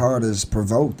black card is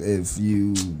provoked if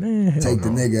you take the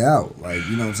nigga out? Like,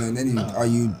 you know what I'm saying? Then are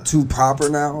you too proper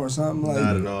now or something? Like,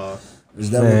 not at all. Is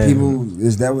that what people?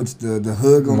 Is that what the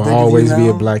hood gonna think always of you be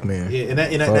now? a black man? Yeah, and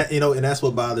that, you know, and that's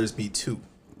what bothers me too.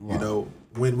 Wow. You know,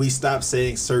 when we stop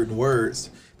saying certain words,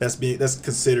 that's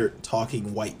considered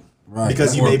talking white. Right.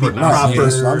 Because you may be proper or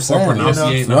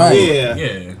pronunciate. Right.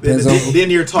 Yeah. Then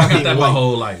you're talking I got that my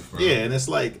whole life, bro. Yeah, and it's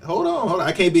like, hold on.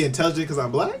 I can't be intelligent because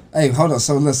I'm black? Hey, hold on.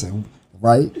 So listen,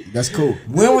 right? That's cool.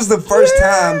 When was the first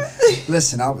time?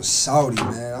 Listen, I was salty,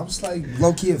 man. I was like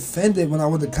low-key offended when I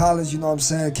went to college, you know what I'm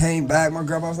saying? Came back, my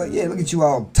grandma was like, yeah, look at you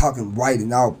all talking white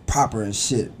and all proper and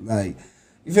shit. Like,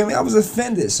 You feel me? I was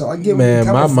offended, so I get man.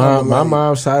 My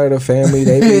mom's side of the family,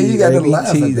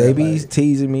 they be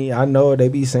teasing me. I know they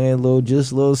be saying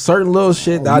certain little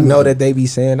shit. I know that they be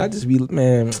saying. I just be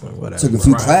whatever. Took a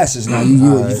few classes now.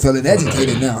 You feeling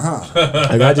educated now, huh?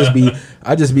 Like I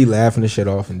just be laughing the shit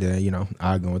off, and then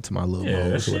I go into my little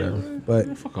modes or whatever.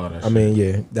 But fuck all that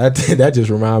shit. That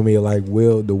just reminded me of like the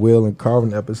Will and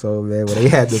Carvin episode, man, where they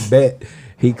had to bet.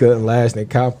 He couldn't last in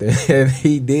Compton, and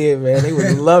he did, man. He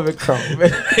was loving Compton,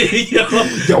 man.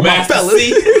 Yo, my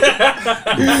fellas.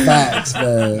 Facts,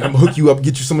 man. I'm gonna hook you up,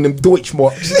 get you some of them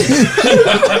Deutschmarks.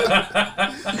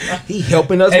 He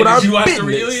helping us with our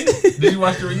business. Did you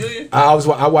watch the reunion? I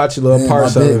watched a little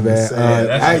parts of it,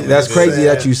 man. That's crazy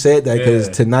that you said that, because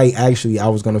tonight, actually, I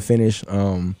was gonna finish.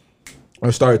 I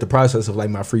started the process of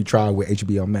like my free trial with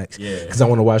HBO Max, because I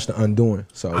want to watch The Undoing.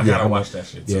 So I gotta watch that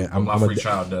shit too. Yeah, I'm free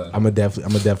trial done. I'm gonna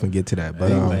definitely get to that.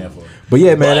 But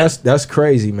yeah, man, that's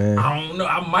crazy, man. I don't know.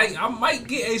 I might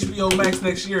get HBO Max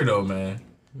next year though, man.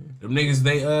 Them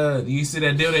niggas, you see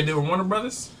that deal they did with Warner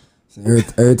Brothers? Every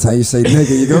time you say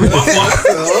nigga, you gonna be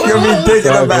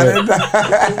thinking about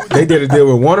it. They did a deal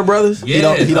with Warner Brothers.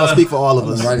 Yeah, he don't speak for all of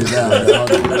us. Write it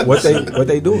down. What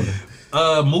they doing?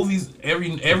 Movies.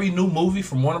 Every new movie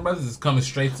from Warner Brothers is coming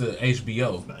straight to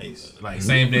HBO. Nice, like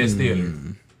same day as theater.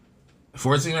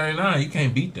 $14.99, you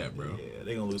can't beat that, bro. Yeah,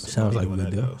 they gonna lose. Sounds like a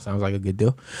good deal. Sounds like a good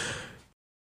deal.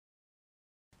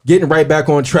 Getting right back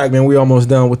on track, man. We almost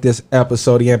done with this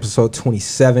episode, episode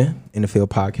 27 in the Field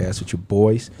Podcast with your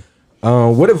boys.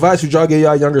 What advice would y'all give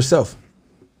y'all younger self?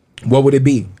 What would it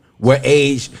be? What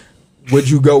age would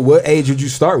you go? What age would you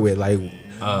start with? Like,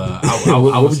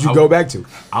 what would you go back to?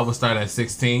 I would start at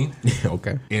 16.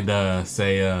 Okay. And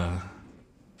say,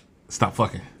 stop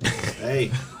fucking.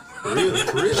 Hey.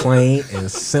 Plain and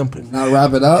simple. Now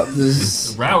wrap it up.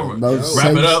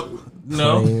 Wrap it up.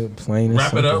 No. Plain and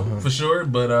wrap simple, it up for sure.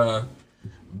 But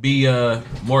be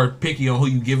more picky on who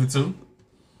you give it to.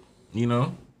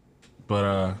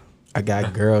 But I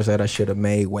got girls that I should have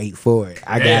made wait for it.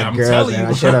 I got I'm girls that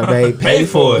I should have made pay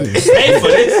for it. Pay for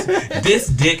this. This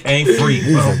dick ain't free,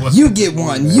 bro. You get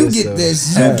one. You get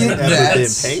this. You get that. Been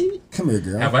paid? Come here,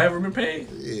 girl. Have I ever been paid?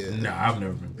 Yeah. No, I've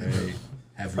never been paid.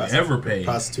 Have you ever paid?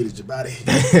 Prostituted your body.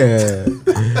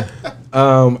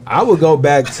 I would go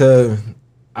back to,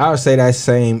 I would say that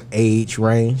same age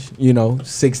range,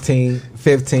 16,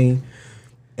 15.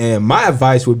 And my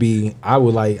advice would be, I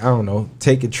would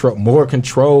take more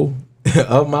control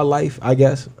of my life, I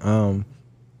guess. Like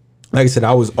I said,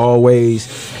 I was always,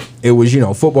 it was,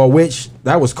 football, which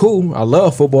that was cool. I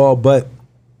love football, but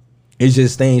it's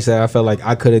just things that I felt like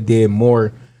I could have did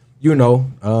more,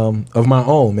 of my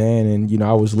own, man. And,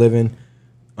 I was living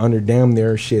under damn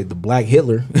near the Black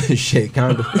Hitler shit,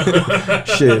 kind of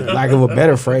shit, lack of a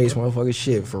better phrase, motherfucker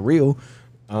shit, for real.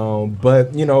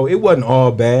 But, it wasn't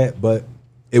all bad, but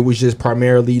it was just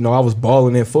primarily, I was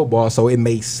balling in football, so it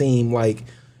may seem like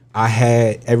I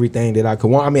had everything that I could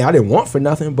want. I mean, I didn't want for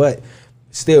nothing, but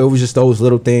still, it was just those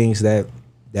little things that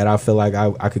I feel like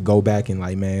I could go back and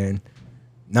like, man,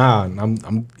 nah,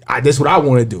 this is what I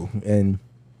want to do. And,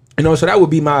 so that would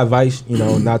be my advice,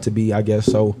 not to be, I guess,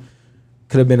 so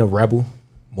could have been a rebel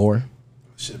more.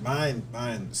 Shit, mine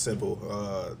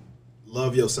simple.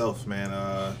 Love yourself,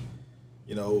 man.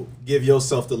 Give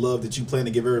yourself the love that you plan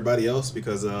to give everybody else,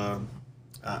 because I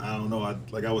don't know.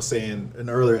 Like I was saying in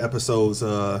earlier episodes,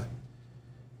 I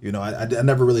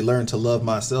never really learned to love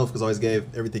myself because I always gave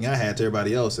everything I had to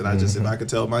everybody else. And I just, if I could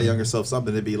tell my younger self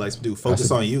something, it'd be like, dude,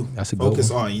 focus on you. Focus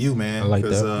on you, man. I like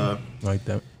that. I like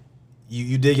that.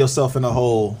 You dig yourself in a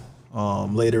hole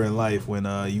later in life when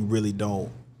you really don't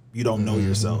know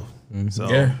yourself. So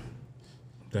yeah.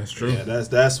 That's true. Yeah,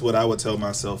 that's what I would tell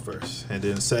myself first, and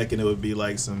then second, it would be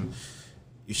like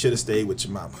you should have stayed with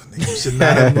your mama. You should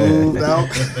not have moved out.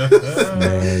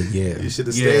 Man, yeah. You should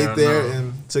have stayed there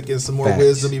and took in some more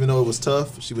wisdom, even though it was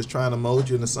tough. She was trying to mold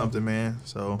you into something, man.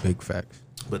 So big facts.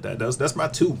 But that's my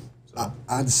two. So.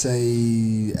 I'd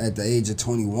say at the age of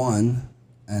 21,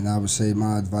 and I would say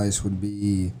my advice would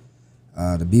be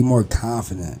to be more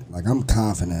confident. Like, I'm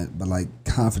confident, but like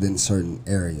confident in certain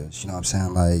areas. You know what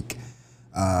I'm saying? Like.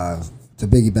 To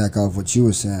piggyback off what you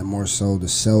were saying, more so the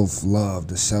self-love,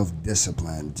 the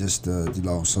self-discipline, just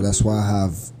so that's why I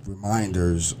have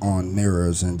reminders on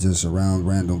mirrors and just around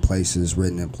random places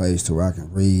written in place to where I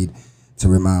can read to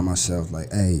remind myself,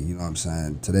 like, hey, you know what I'm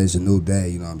saying, today's a new day,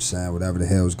 you know what I'm saying, whatever the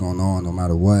hell is going on, no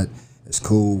matter what, it's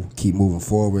cool, keep moving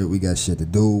forward, we got shit to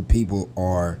do, people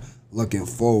are looking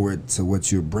forward to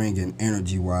what you're bringing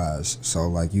energy-wise. So,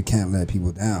 like, you can't let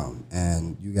people down.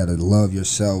 And you got to love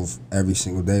yourself every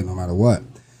single day, no matter what.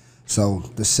 So,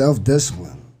 the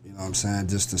self-discipline, you know know what I'm saying?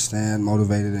 Just to stand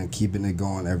motivated and keeping it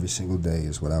going every single day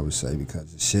is what I would say,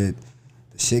 because the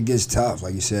shit gets tough.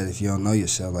 Like you said, if you don't know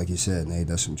yourself, like you said, Nate,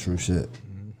 that's some true shit.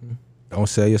 Mm-hmm. Don't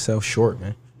sell yourself short,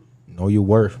 man. Know your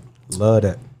worth. Love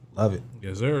that. Love it.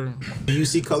 Yes, sir. Do you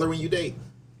see color when you date?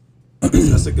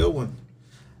 That's a good one.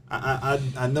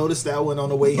 I noticed that one on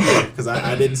the way here because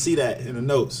I didn't see that in the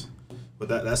notes. But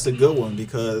that's a good one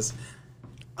because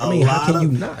I mean, how can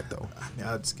you not though? I mean,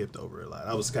 I skipped over a lot.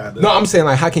 I was kind of no. I'm saying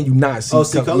like, how can you not see?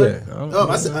 see color?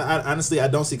 Yeah. Honestly, I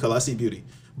don't see color. I see beauty.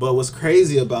 But what's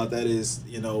crazy about that is,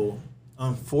 you know,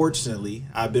 unfortunately,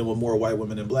 I've been with more white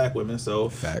women than black women. So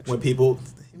facts. When people,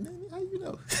 how you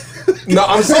know? No,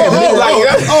 I'm saying okay.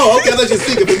 I thought you were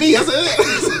speaking for me. I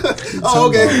said, oh,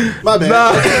 okay, my bad.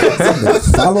 Nah.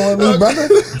 Following me, brother.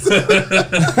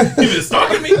 You been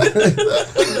stalking me?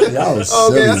 Y'all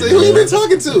okay, I said, who you been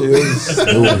talking to?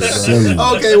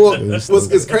 Okay, well,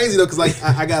 it's crazy though, because like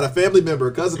I got a family member,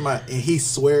 a cousin of mine, and he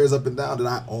swears up and down that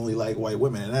I only like white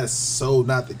women, and that's so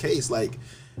not the case. Like,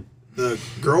 the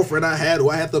girlfriend I had, who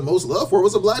I had the most love for,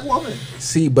 was a black woman.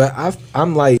 See, but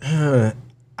I'm like,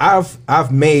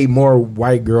 I've made more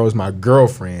white girls my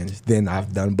girlfriends than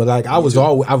I've done. But like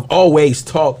I've always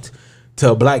talked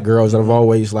to black girls, and I've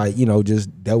always like, you know,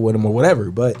 just dealt with them or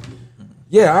whatever. But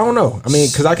yeah, I don't know. I mean,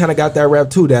 because I kind of got that rap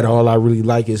too, that all I really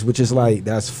like is, which is like,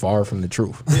 that's far from the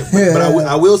truth. Yeah, but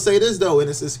I will say this though, and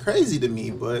it's crazy to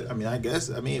me, but I mean,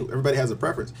 everybody has a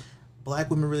preference. Black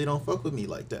women really don't fuck with me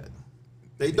like that.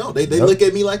 They don't. They look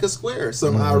at me like a square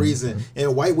some odd reason.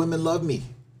 And white women love me.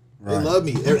 Right. They love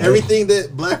me. Everything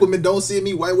that black women don't see in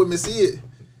me, white women see it.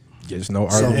 There's no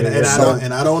argument.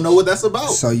 And I don't know what that's about.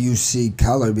 So you see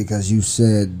color because you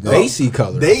said they see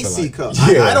color. They see color.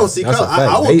 Yeah, I don't see color.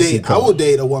 I will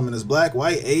date a woman that's black,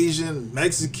 white, Asian,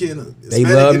 Mexican, Hispanic. They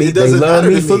love me. They love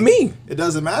me for me. It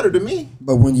doesn't matter to me.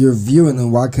 But when you're viewing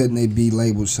them, why couldn't they be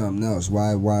labeled something else?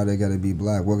 Why they got to be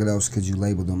black? What else could you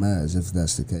label them as if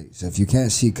that's the case? If you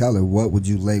can't see color, what would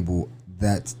you label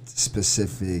that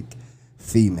specific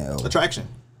female? Attraction.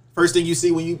 First thing you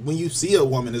see when you see a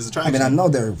woman is attraction. I mean, I know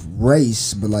their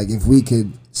race, but like if we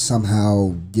could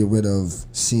somehow get rid of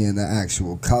seeing the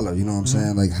actual color, you know what I'm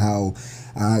saying? Like how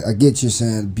I get you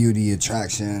saying beauty,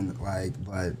 attraction, like,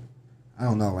 but I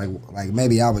don't know, like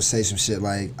maybe I would say some shit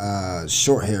like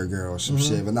short hair girl or some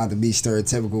shit, but not to be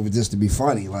stereotypical, but just to be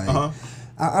funny. Like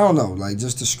I don't know, like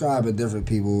just describe it different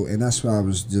people, and that's why I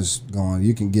was just going.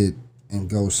 You can get and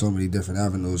go so many different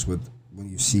avenues with when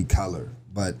you see color,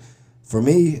 but. For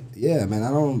me, yeah, man,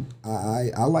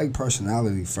 I like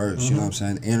personality first, you know what I'm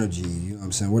saying? Energy, you know what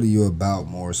I'm saying? What are you about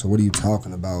more? So what are you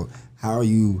talking about? How are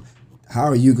you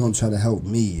going to try to help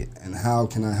me, and how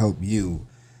can I help you?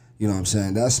 You know what I'm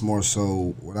saying? That's more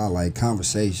so what I like,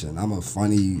 conversation. I'm a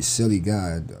funny, silly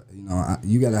guy. You know,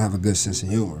 you got to have a good sense of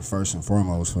humor first and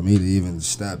foremost for me to even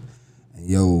step in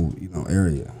your,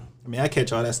 area. I mean, I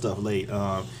catch all that stuff late.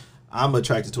 I'm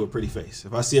attracted to a pretty face.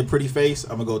 If I see a pretty face,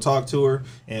 I'm gonna go talk to her,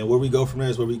 and where we go from there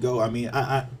is where we go. I mean,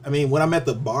 I mean, when I'm at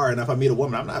the bar and if I meet a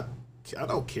woman, I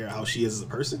don't care how she is as a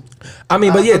person. I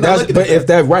mean, but yeah,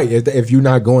 if you're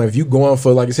not going, if you going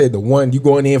for, like I said, the one you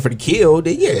going in for the kill,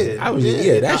 then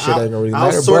that shit ain't gonna really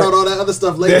matter. I'll sort out all that other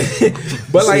stuff later.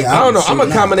 But like, I don't know, I'm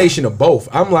a combination of both.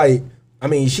 I'm like, I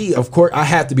mean, of course, I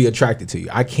have to be attracted to you.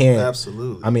 I can't.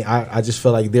 Absolutely. I mean, I just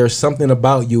feel like there's something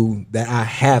about you that I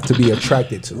have to be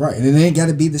attracted to. Right, and it ain't got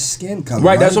to be the skin color.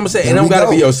 Right, that's what I'm saying. It don't got to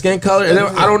be your skin color. And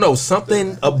I don't know,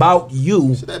 something about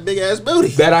you. That big ass booty.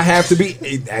 That I have to be.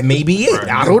 That may be it. Right.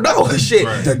 I don't know. Shit.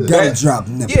 Right. The gumdrop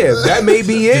nipple. Yeah, that may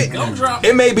be it.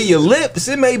 It may be your lips.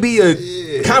 It may be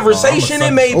a conversation.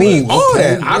 It may be all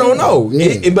that. I don't know.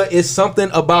 Yeah. But it's something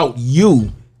about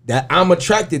you that I'm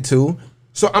attracted to.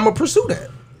 So I'm gonna pursue that.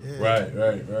 Right.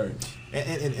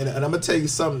 And I'm gonna tell you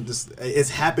something. It's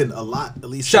happened a lot. At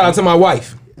least shout out to my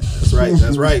wife. That's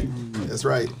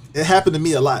right. It happened to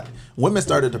me a lot. Women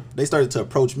started to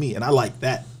approach me, and I like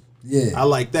that. Yeah, I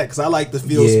like that because I like to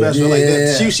feel special. Like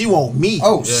that. She want me.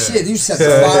 Oh shit! You set the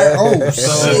fire. Oh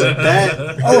shit!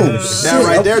 That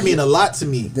right there mean a lot to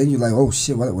me. Then you like, oh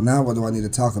shit! What do I need to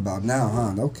talk about now?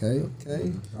 Huh? Okay.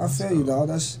 I feel you, dog.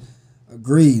 That's.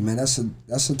 Agreed, man. That's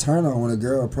a turn on when a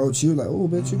girl approach you like, oh,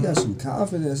 bitch, you got some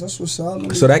confidence. That's what's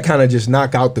up. So that kind of just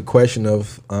knock out the question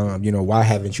of, why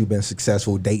haven't you been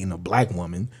successful dating a black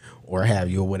woman, or have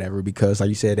you, or whatever? Because like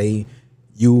you said,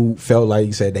 you felt like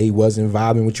you said they wasn't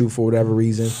vibing with you for whatever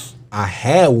reason. I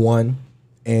had one,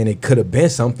 and it could have been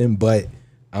something, but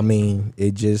I mean,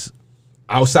 it just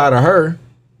outside of her.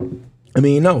 I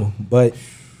mean, no, but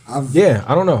I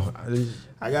don't know.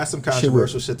 I got some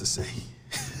controversial shit to say.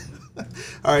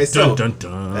 All right, so dun,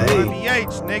 dun, dun. Hey,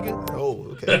 nigga.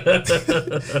 Oh,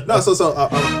 okay. No, so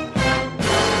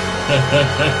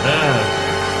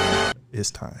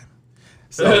It's time.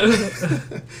 So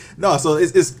no, so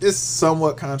it's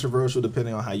somewhat controversial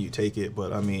depending on how you take it,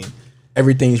 but I mean,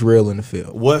 everything's real in the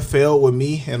field. What failed with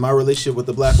me and my relationship with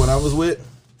the black one I was with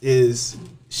is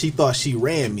she thought she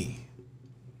ran me.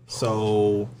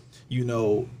 So,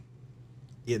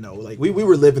 like we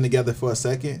were living together for a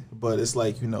second, but it's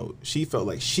like, she felt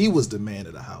like she was the man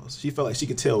of the house. She felt like she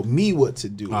could tell me what to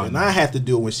do, and I had to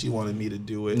do it when she wanted me to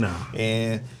do it. No.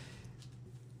 And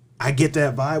I get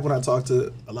that vibe when I talk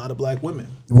to a lot of black women.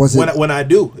 When I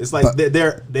do, it's like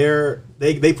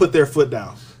they put their foot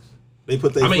down. They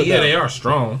put their foot down. They are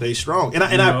strong. They strong, and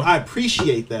I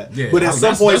appreciate that. Yeah, but at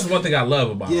some point, that's one thing I love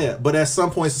about. Yeah, but at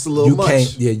some points it's a little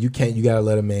much. You gotta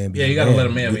let a man be. Yeah, you gotta let a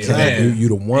man be a man. You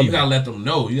the woman. You gotta let them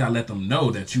know. You gotta let them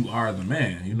know that you are the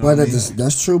man. You know. But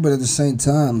that's true. But at the same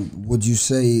time, would you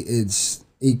say it's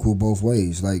equal both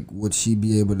ways? Like, would you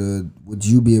be able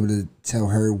to tell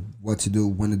her what to do,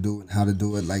 when to do it, how to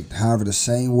do it? Like, however, the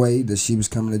same way that she was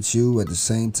coming at you, at the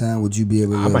same time, would you be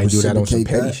able to? I might do that on some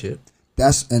petty shit.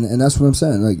 That's what I'm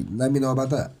saying. Like, let me know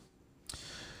about that.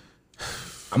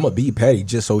 I'm gonna be petty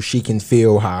just so she can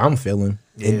feel how I'm feeling,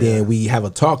 and then we have a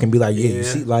talk and be like, you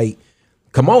see, like,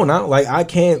 come on now, like, I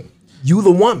can't. You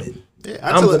the woman. Yeah,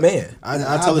 I'm the man.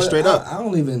 I tell her straight up. I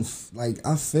don't even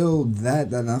I feel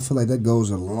that I feel like that goes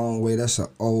a long way. That's an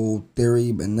old theory,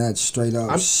 and that's straight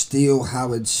up still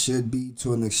how it should be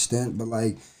to an extent. But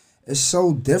like, it's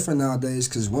so different nowadays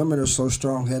because women are so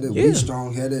strong headed. We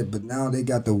strong headed, but now they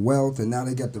got the wealth and now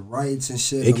they got the rights and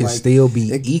shit. It can still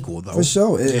be equal though. For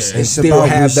sure, it's still about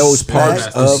have those parts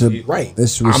of right.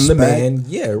 It's respect, I'm the man.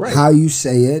 Yeah, right. How you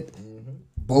say it.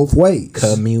 Both ways.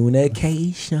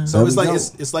 Communication. So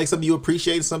it's like something you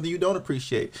appreciate, something you don't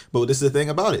appreciate. But this is the thing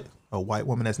about it: a white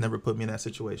woman has never put me in that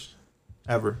situation,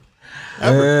 ever.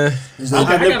 I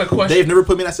got a question. They've never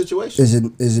put me in that situation. Is it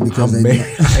because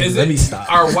let me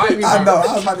stop. Are white? I know.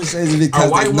 I was about to say is it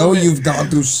because they know you've gone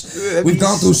through. We've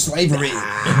gone through slavery.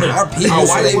 Our people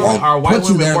say they won't put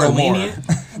you there no more.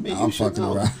 I'm fucking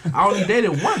around. I only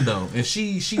dated one though, and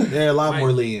she they're a lot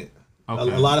more lenient.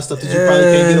 Okay. A lot of stuff that you probably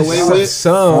can't get away with.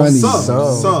 Some.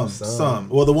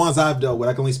 Well, the ones I've dealt with,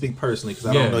 I can only speak personally because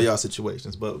I don't know y'all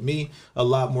situations. But me, a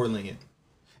lot more lenient.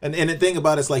 And the thing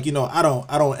about it's like, I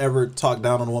don't ever talk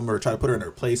down on a woman or try to put her in her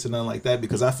place and nothing like that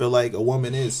because I feel like a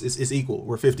woman is equal.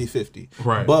 We're 50-50.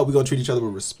 Right. But we're gonna treat each other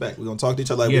with respect. We're gonna talk to each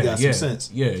other like we got some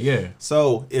sense. Yeah.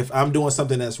 So if I'm doing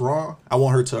something that's wrong, I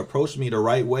want her to approach me the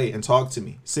right way and talk to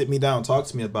me. Sit me down, talk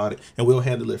to me about it, and we'll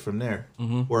handle it from there.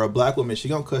 Mm-hmm. Where a black woman, she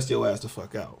gonna cuss your ass the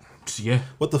fuck out. Yeah.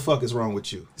 What the fuck is wrong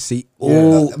with you? See, but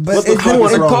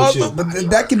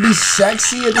that can be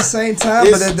sexy at the same time,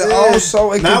 but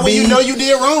also it not when you know you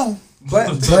did wrong.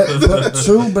 But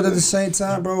true, but at the same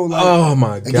time, bro. Like, oh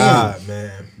my God,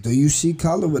 man. Do you see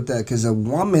color with that? Because a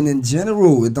woman in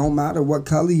general, it don't matter what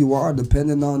color you are,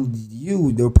 depending on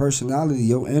you, your personality,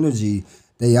 your energy.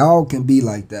 They all can be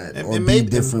like that or be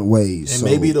different ways. And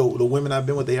maybe the women I've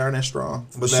been with, they aren't as strong.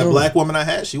 But that black woman I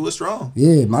had, she was strong.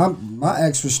 Yeah, my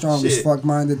ex was strong as fuck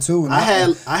minded too. And I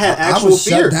had actual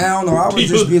fear. Shut down, or I would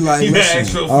just be like,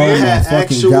 listen, I had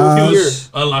actual fear.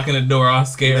 Unlocking the door, I'm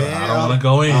scared. Man, I don't want to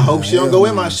go in. I hope she don't go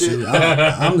in my shit.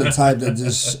 I'm the type that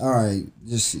just, all right,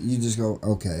 you just go,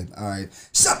 okay, all right,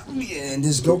 stop and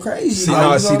just go crazy. See,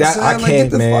 that I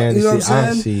can't, man. You know what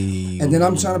I'm saying? And then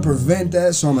I'm trying to prevent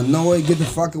that, so I'm annoyed. Get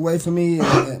the fuck away from me.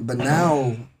 But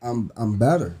now I'm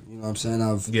better. You know what I'm saying?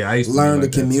 I've learned to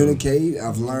communicate.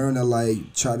 I've learned to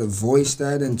like try to voice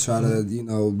that and try to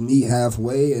meet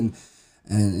halfway and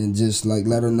just like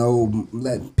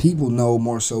let people know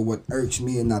more so what irks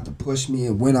me and not to push me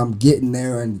and when I'm getting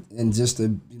there and just to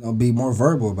be more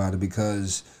verbal about it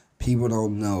because people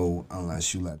don't know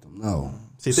unless you let them know.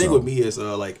 See, the thing with me is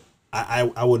like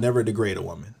I will never degrade a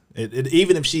woman.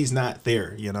 Even if she's not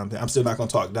there, I'm still not gonna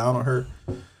talk down on her.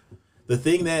 The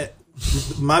thing that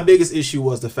my biggest issue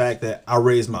was the fact that I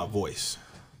raised my voice.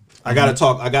 I gotta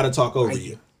talk over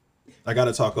you. I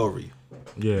gotta talk over you.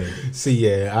 Yeah. See,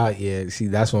 See,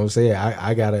 that's what I'm saying.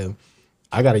 I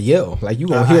gotta yell. Like you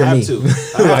gonna hear me.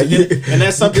 And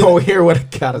that's something. You gonna hear what I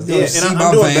gotta say. Yeah, and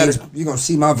I'm doing better. You gonna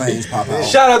see my veins pop out.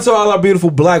 Shout out to all our beautiful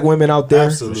black women out there.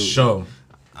 Absolutely. For sure.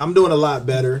 I'm doing a lot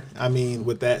better. I mean,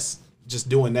 with that, just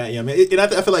doing that. And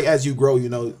I feel like as you grow,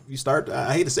 you start.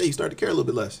 I hate to say, you start to care a little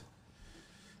bit less.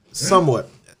 Somewhat.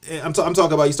 I'm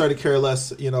talking about you start to care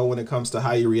less. When it comes to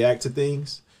how you react to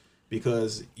things,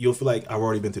 because you'll feel like I've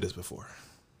already been through this before.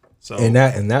 So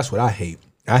and that's what I hate.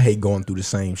 I hate going through the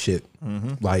same shit.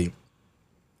 Mm-hmm. Like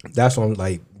that's what I'm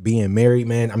like being married,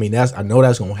 man. I mean, I know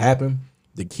that's gonna happen.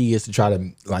 The key is to try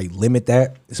to like limit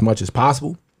that as much as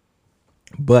possible.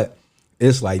 But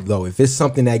it's like, though, if it's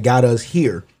something that got us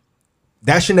here,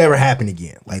 that should never happen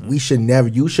again. Like, we should never,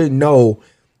 you should know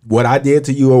what I did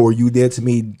to you or what you did to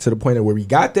me to the point of where we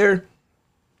got there.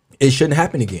 It shouldn't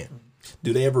happen again.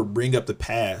 Do they ever bring up the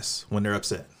past when they're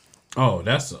upset? Oh,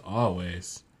 that's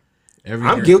always.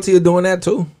 I'm guilty of doing that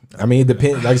too. I mean, it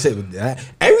depends. Like I said,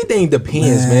 everything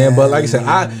depends, man. But like I said,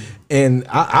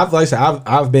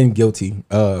 I've been guilty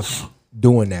of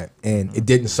doing that, and it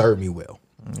didn't serve me well.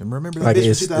 Remember that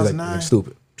bitch from 2009? Like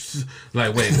stupid.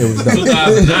 Like, wait, it was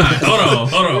 2009. Hold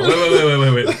on.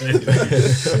 Wait.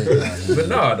 But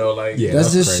no, though, like, yeah,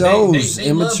 that just shows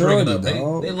immaturity,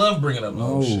 dog. They love bringing up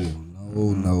old shit.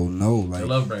 No. Like, they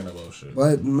love bringing up old shit.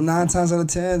 But 9 times out of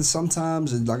 10,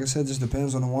 sometimes, like I said, it just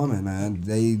depends on the woman, man.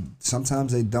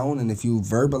 Sometimes they don't, and if you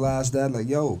verbalize that, like,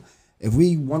 yo, if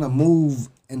we want to move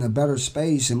in a better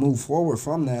space and move forward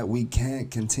from that, we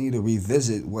can't continue to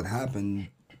revisit what happened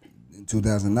in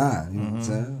 2009. You know what I'm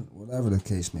saying? Whatever the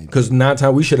case may be. Because 9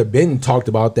 times we should have been talked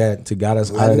about that to got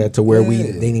us out of that to where we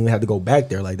didn't even have to go back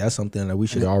there. Like, that's something that we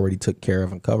should have already took care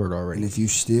of and covered already. And if you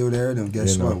still there, then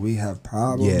guess what? We have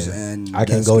problems. Yeah. And I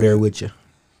can go there with you.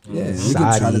 Yeah, we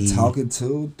can try to talk it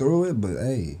through it, but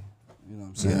hey, you know what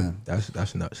I'm saying? Yeah,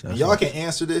 that's nuts. That's y'all nuts. can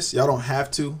answer this. Y'all don't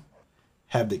have to.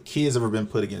 Have the kids ever been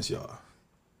put against y'all?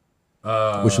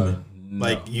 What you mean?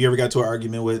 Like, you ever got to an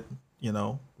argument with,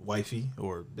 wifey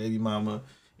or baby mama,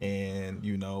 and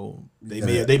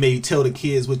they may tell the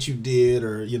kids what you did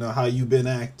or how you been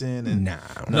acting, and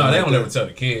no, they don't ever tell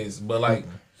the kids. But like,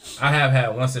 I have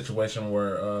had one situation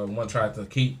where one tried to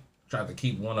keep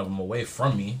one of them away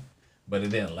from me, but it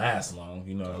didn't last long.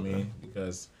 You know what I mean?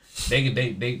 Because they could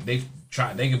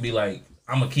be like,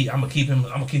 I'm gonna keep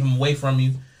him away from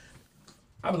you.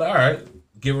 I'd be like, all right,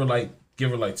 give her like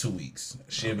 2 weeks.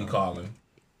 She'll be calling.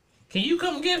 Can you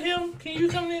come get him? Can you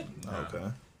come get? Okay.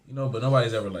 But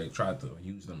nobody's ever like tried to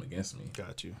use them against me.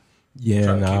 Got you.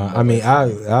 Yeah, nah. I mean,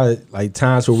 I like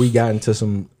times where we got into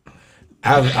some.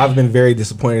 I've been very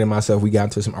disappointed in myself. We got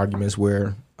into some arguments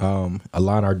where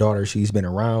Alana, our daughter, she's been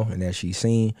around and that she's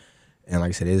seen, and like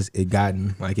I said, it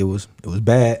gotten like it was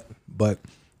bad. But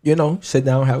sit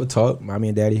down, have a talk. Mommy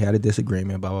and Daddy had a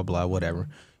disagreement. Blah blah blah. Whatever.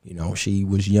 She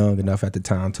was young enough at the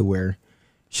time to where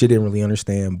she didn't really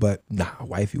understand. But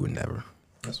wifey would never.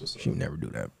 That's what's up. She would never do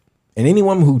that. And any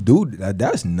woman who do that,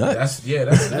 that's nuts.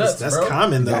 That's nuts. That's bro.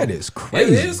 common though. That is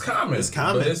crazy. It is common. It's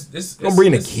common. It's gonna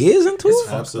bring the kids into it.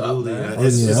 Absolutely.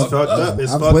 It's fucked up.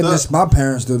 It's I've fucked witnessed up. my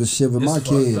parents do the shit with my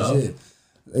kids. Yeah.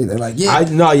 They're like, I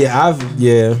remember.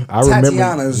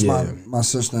 Tatiana is my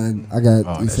sister. I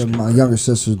got feel me? My younger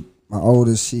sister, my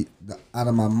oldest. Out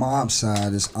of my mom's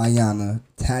side is Ayana,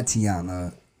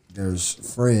 Tatiana. There's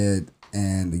Fred,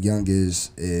 and the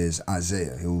youngest is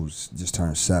Isaiah, who's just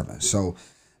turned 7. So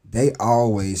they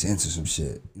always into some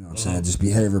shit. You know what I'm saying? Just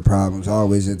behavior problems.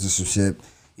 Always into some shit.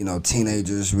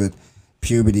 Teenagers with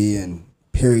puberty and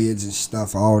periods and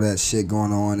stuff, all that shit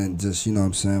going on, and just, what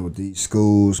I'm saying, with these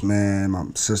schools, man. My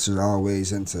sister's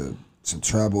always into some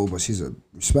trouble, but she's a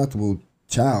respectable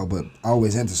child, but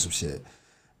always into some shit.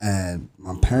 And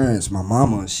my parents, my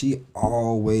mama, she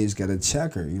always got a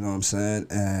checker, you know what I'm saying?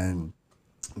 And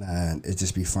man, it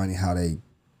just be funny how the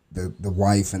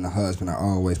wife and the husband are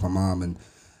always, my mom and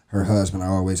her husband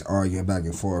are always arguing back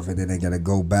and forth, and then they gotta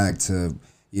go back to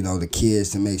the kids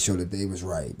to make sure that they was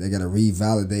right. They got to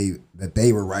revalidate that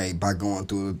they were right by going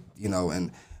through,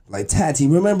 and like, Tati,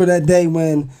 remember that day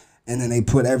when, and then they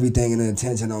put everything and the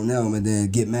attention on them and then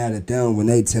get mad at them when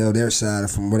they tell their side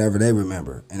from whatever they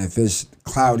remember. And if it's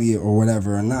cloudy or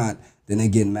whatever or not, then they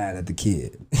get mad at the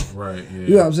kid. Right, yeah. You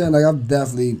know what I'm saying? Like, I've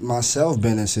definitely myself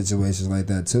been in situations like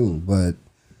that too. But,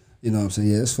 you know what I'm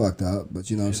saying? Yeah, it's fucked up. But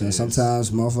you know what I'm saying?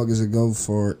 Sometimes motherfuckers will go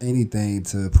for anything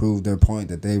to prove their point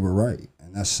that they were right.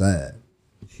 And that's sad.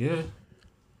 Yeah.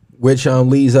 Which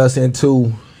leads us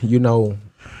into,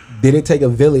 did it take a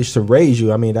village to raise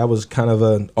you? I mean, that was kind of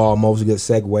an almost good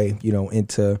segue,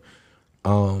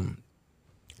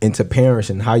 into parents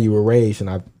and how you were raised. And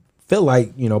I feel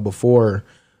like, before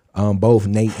both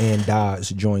Nate and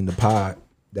Dodge joined the pod,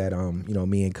 that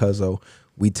me and Cuzzo,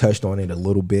 we touched on it a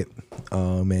little bit.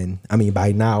 And I mean,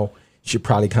 by now you should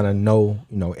probably kind of know,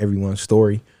 everyone's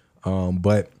story.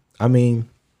 But I mean,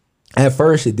 at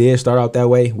first it did start out that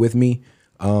way with me.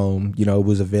 It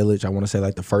was a village. I want to say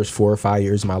like the first 4 or 5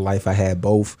 years of my life, I had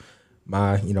both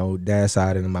my, dad's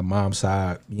side and my mom's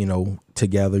side,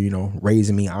 together,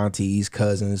 raising me, aunties,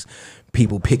 cousins,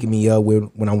 people picking me up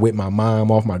when I'm with my mom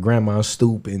off my grandma's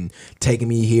stoop and taking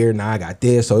me here. Now I got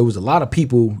this. So it was a lot of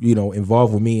people,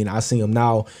 involved with me, and I see them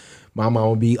now my mom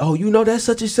would be, oh, you know that's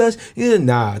such and such. Yeah,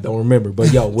 nah, I don't remember.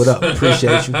 But yo, what up?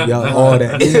 Appreciate you, yo, all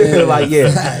that. Like,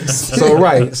 yeah. So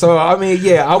right. So I mean,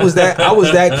 yeah, I was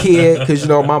that kid because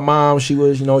my mom, she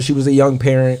was a young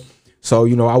parent. So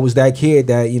I was that kid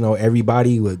that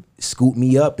everybody would scoop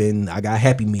me up, and I got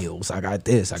Happy Meals, I got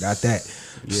this, I got that.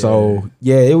 Yeah. So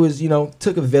yeah, it was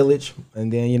took a village,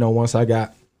 and then once I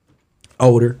got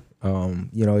older,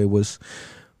 it was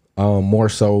more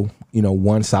so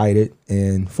one-sided,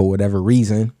 and for whatever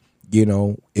reason,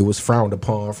 it was frowned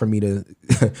upon for me to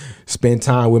spend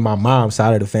time with my mom's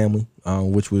side of the family,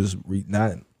 which was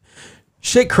not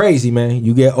shit crazy, man.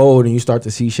 You get old and you start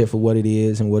to see shit for what it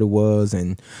is and what it was,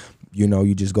 and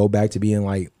you just go back to being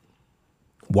like,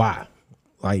 why?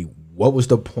 Like, what was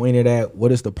the point of that?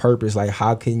 What is the purpose? Like,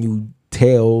 how can you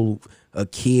tell a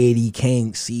kid he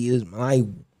can't see his, like,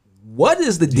 what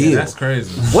is the deal? That's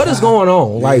crazy. What is going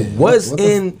on? Like, what's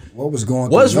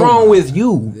wrong with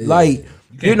you? Yeah. Like,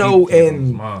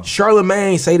 and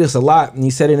Charlemagne say this a lot, and he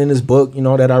said it in his book,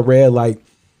 that I read, like,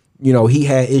 he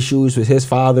had issues with his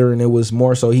father, and it was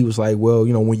more so he was like, well,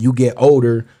 when you get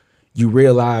older, you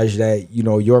realize that,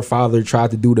 your father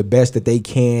tried to do the best that they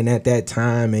can at that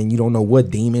time, and you don't know what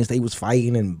demons they was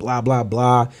fighting and blah, blah,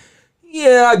 blah.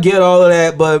 Yeah, I get all of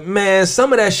that, but man,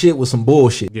 some of that shit was some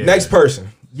bullshit. Yeah. Next person.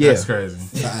 Yeah. That's crazy.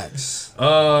 Facts.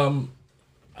 I'm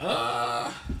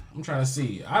trying to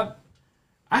see. I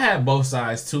had both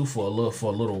sides too for a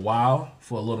little while,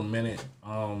 for a little minute.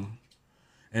 And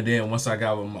then once I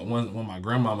got when my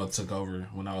grandmama took over,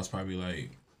 when I was probably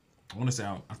like, I want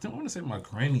to say my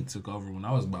granny took over when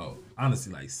I was about,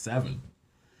 honestly, like 7.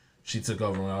 She took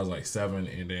over when I was like 7,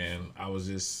 and then I was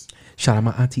just, shout out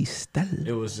my auntie Stella.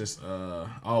 It was just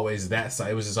always that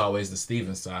side. It was just always the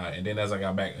Steven side. And then as I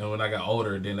got back, and when I got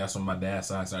older, then that's when my dad's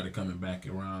side started coming back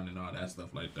around and all that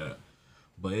stuff like that.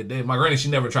 But my granny, she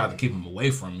never tried to keep them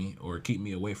away from me or keep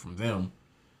me away from them.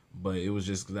 But it was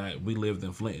just that we lived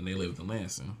in Flint and they lived in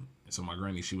Lansing. So my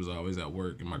granny, she was always at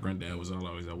work, and my granddad was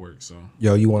always at work. So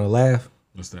yo, you want to laugh?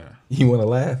 What's that? You want to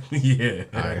laugh? Yeah.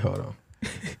 All right, hold on.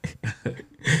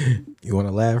 You want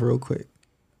to laugh real quick?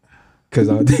 Because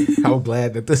I'm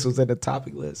glad that this was in the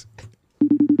topic list.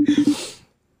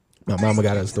 My mama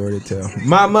got a story to tell.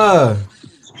 Mama.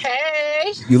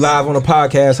 Hey. You live on a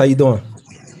podcast. How you doing?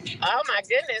 Oh my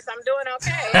goodness, I'm doing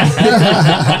okay.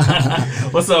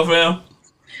 What's up, fam?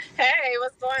 Hey,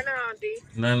 what's going on, D?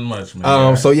 Nothing much,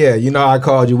 man. So yeah, I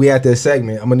called you. We at this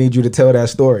segment. I'm gonna need you to tell that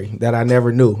story that I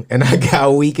never knew, and I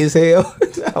got weak as hell.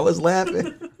 I was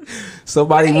laughing.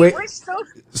 Somebody went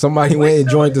and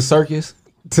joined the circus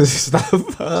to stop.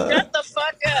 Shut the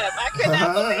fuck up! I could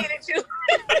not believe that you.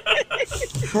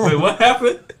 Wait, what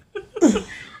happened?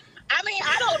 I mean,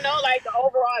 I don't know like the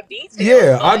overall details.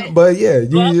 Yeah, but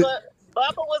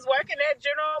Bubba was working at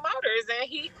General Motors and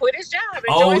he quit his job.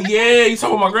 Oh yeah, you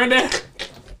talking about my granddad?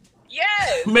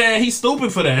 Yes. Man, he's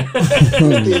stupid for that.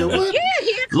 Yeah,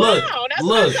 he a clown. That's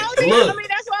what I told him. I mean,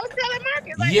 that's what I was telling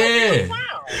Marcus. Like, yeah.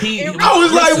 I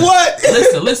was like, what?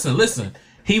 Listen.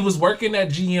 He was working at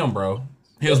GM, bro.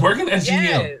 He was working at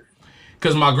GM.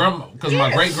 Cause my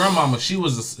great grandmama, she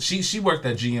worked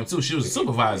at GM too. She was a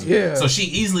supervisor. Yeah. So she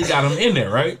easily got him in there,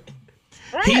 right?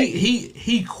 Right.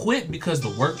 He quit because the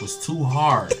work was too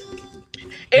hard.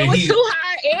 It was too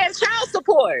hard and child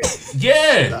support.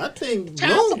 Yeah. I think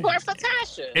child support for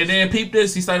Tasha. And then peep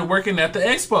this, he started working at the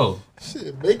expo.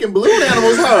 Shit, making balloon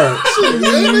animals hard. Shit,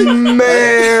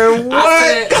 man,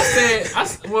 what? I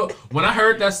said, well, when I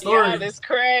heard that story, yeah, that's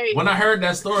crazy. When I heard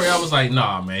that story, I was like,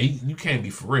 nah, man, you can't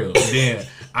be for real. And then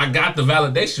I got the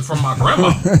validation from my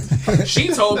grandma. She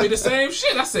told me the same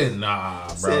shit. I said, nah,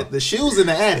 bro. Said the shoes in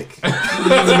the attic.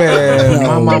 Man,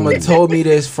 my mama told me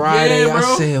this Friday. Yeah, I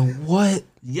said, what?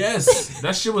 Yes,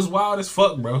 that shit was wild as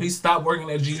fuck, bro. He stopped working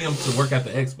at GM to work at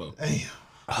the expo. Damn.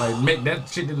 Like, that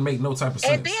shit didn't make no type of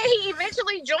sense. And then he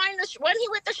eventually joined wasn't he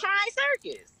with the Shrine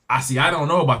Circus? I don't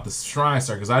know about the Shrine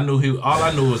Circus. All I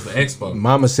knew was the expo.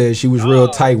 Mama said she was real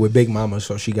tight with Big Mama,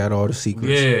 so she got all the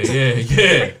secrets.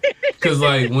 Yeah. Cause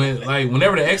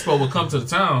whenever the expo would come to the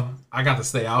town, I got to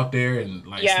stay out there and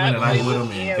spend the night with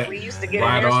him and we used to get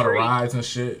ride all the rides and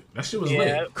shit. That shit was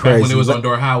lit. Crazy. Back when it was on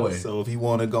Door Highway. So if you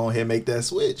want to go ahead and make that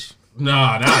switch.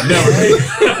 Nah, never.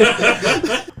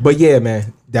 But yeah,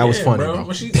 man, that was funny. Bro.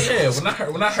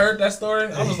 When I heard that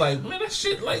story, I was like, man, that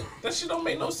shit don't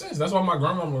make no sense. That's why my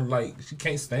grandma was like, she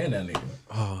can't stand that nigga.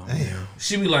 Oh man.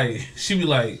 She be like,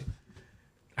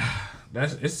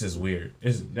 it's just weird.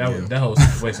 That whole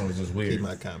situation was just weird. Keep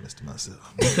my comments to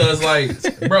myself. Because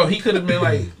bro, he could have been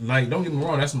like, don't get me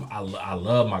wrong, I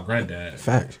love my granddad.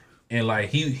 Fact. And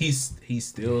he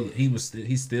still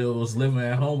was living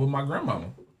at home with my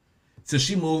grandmama. till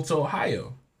she moved to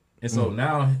Ohio. And so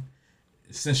now,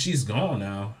 since she's gone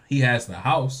now, he has the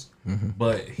house,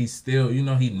 but he's still, you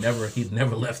know, he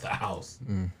never left the house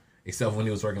except when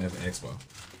he was working at the expo.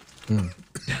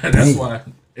 That's why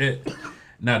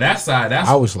now that side,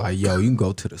 I was like, yo, you can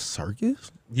go to the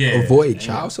circus? Yeah. Avoid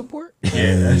child support?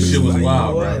 Yeah, that shit was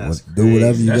wild, bro. Do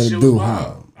whatever you gotta do,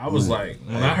 huh? I was like,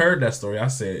 when I heard that story, I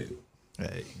said,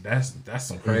 hey, that's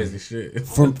some crazy shit.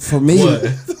 For me,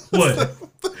 what?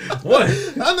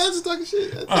 I'm not just talking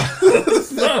shit.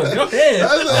 Go ahead.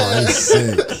 That's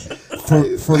sick.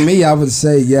 For me, I would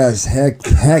say yes. Heck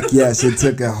yes. It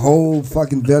took a whole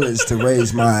fucking village to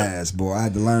raise my ass, boy. I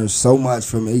had to learn so much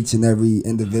from each and every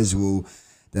individual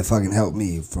that fucking helped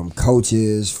me, from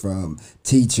coaches, from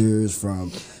teachers, from,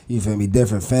 you feel me,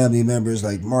 different family members,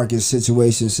 like Marcus'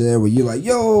 situation said, where you like,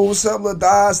 yo, what's up, little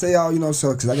Dodge? They all, you know,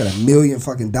 so, because I got a million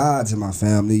fucking Dodge in my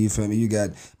family, you feel me? You got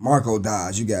Marco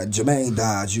Dodge, you got Jermaine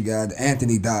Dodge, you got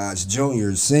Anthony Dodge,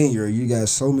 Jr., Senior, you got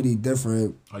so many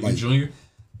different. Are you Junior?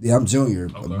 Yeah, I'm Junior,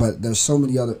 but there's so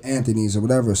many other Anthonys or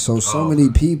whatever, so many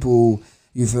people,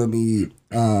 you feel me,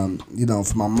 you know,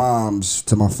 from my mom's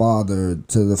to my father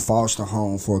to the foster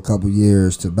home for a couple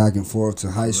years to back and forth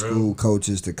to high school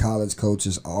coaches to college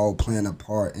coaches, all playing a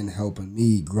part in helping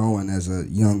me growing as a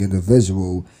young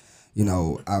individual. You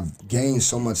know, I've gained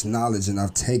so much knowledge and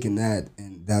I've taken that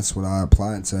and that's what I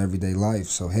apply into everyday life.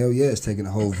 So hell yeah, it's taking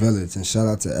a whole village, and shout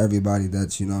out to everybody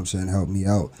that, you know what I'm saying, helped me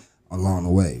out along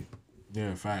the way.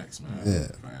 Yeah, facts, man. Yeah.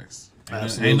 Facts.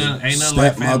 Absolutely. Ain't nothing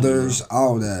like family. Stepmothers,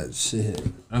 all that shit.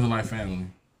 Nothing like family.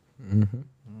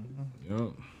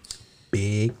 Yep.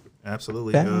 Big.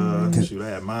 Absolutely. Shoot, I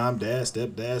had mom, dad,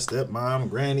 stepmom,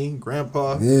 granny,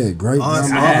 grandpa. Yeah, great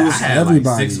aunts, uncles,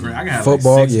 everybody.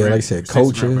 Football, yeah, like I said,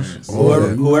 coaches.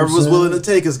 Whoever was willing to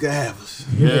take us could have us.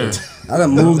 Yeah. I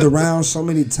done moved around so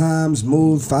many times,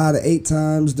 moved 5 to 8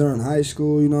 times during high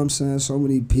school, you know what I'm saying? So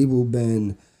many people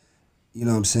been, you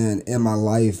know what I'm saying, in my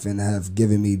life and have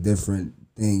given me different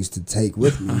things to take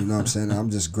with me, you know what I'm saying? I'm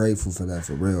just grateful for that,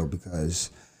 for real,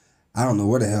 because I don't know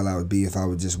where the hell I would be if I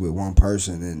was just with one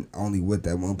person and only with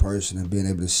that one person and being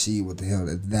able to see what the hell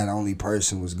that only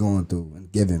person was going through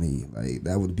and giving me. Like,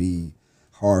 that would be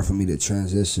hard for me to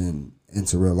transition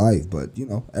into real life. But, you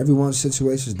know, everyone's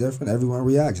situation is different. Everyone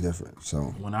reacts different.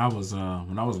 So when I was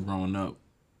growing up,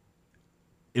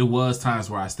 it was times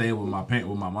where I stayed with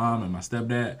my mom and my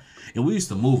stepdad, and we used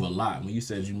to move a lot. When you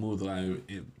said you moved a lot,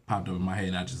 it popped up in my head,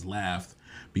 and I just laughed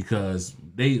because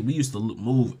we used to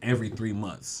move every 3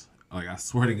 months. Like, I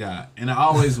swear to God, and I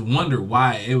always wondered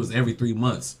why it was every 3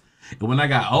 months. And when I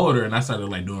got older and I started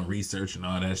like doing research and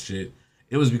all that shit,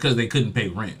 it was because they couldn't pay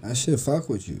rent. That shit fuck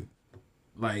with you.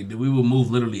 Like, we would move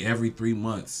literally every 3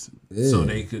 months, so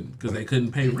because they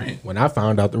couldn't pay rent. When I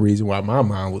found out the reason why my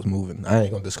mom was moving, I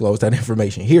ain't gonna disclose that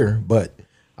information here, but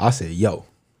I said, "Yo,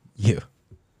 yeah,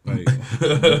 like,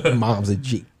 mom's a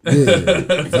G." Yeah,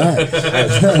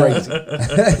 that's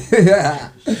crazy. Yeah,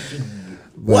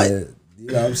 what? You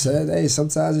know what I'm saying? Hey,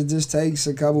 sometimes it just takes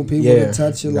a couple people to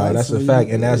touch your life. That's a fact,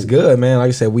 and that's good, man. Like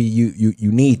I said,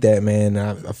 you need that, man.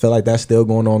 I feel like that's still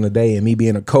going on today. And me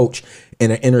being a coach in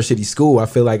an inner city school, I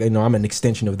feel like, you know, I'm an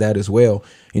extension of that as well.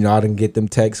 You know, I didn't get them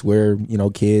texts where, you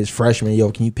know, kids, freshmen,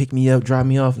 yo, can you pick me up, drop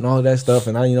me off, and all of that stuff.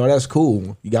 And you know, that's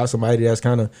cool. You got somebody that's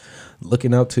kind of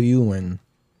looking up to you and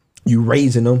you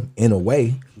raising them in a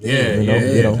way. Yeah,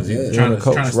 you know, trying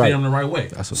to stay on the right way.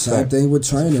 That's same thing with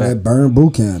training at Burn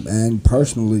Boot Camp and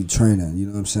personally training. You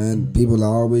know what I'm saying? People are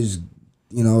always,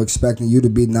 you know, expecting you to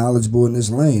be knowledgeable in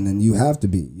this lane, and you have to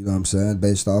be. You know what I'm saying?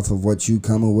 Based off of what you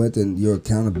coming with and your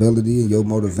accountability and your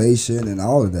motivation and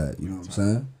all of that. You know what I'm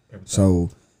saying?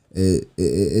 So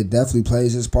it definitely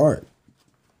plays its part.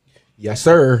 Yes,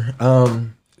 sir.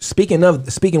 Speaking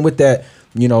with that,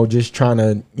 you know, just trying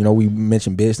to, you know, we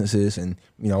mentioned businesses and,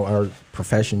 you know, our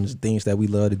professions, things that we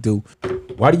love to do.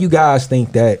 Why do you guys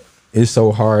think that it's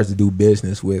so hard to do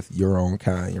business with your own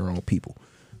kind, your own people?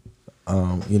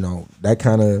 You know, that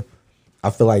kind of, I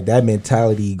feel like that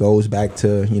mentality goes back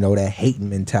to, you know, that hating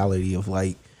mentality of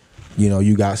like, you know,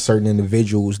 you got certain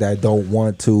individuals that don't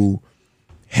want to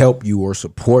help you or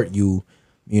support you,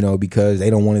 you know, because they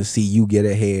don't want to see you get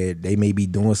ahead. They may be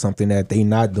doing something that they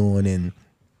not doing, and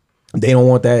they don't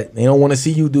want that. They don't want to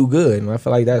see you do good. And I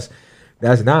feel like that's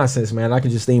nonsense, man. I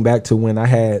can just think back to when I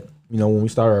had, you know, when we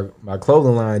started my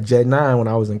clothing line, Jet 9, when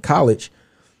I was in college.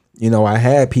 You know, I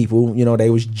had people, you know, they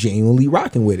was genuinely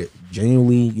rocking with it.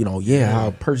 Genuinely, you know,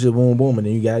 I'll purchase it, boom, boom. And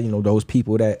then you got, you know, those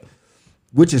people that,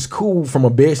 which is cool from a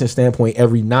business standpoint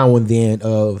every now and then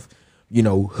of, you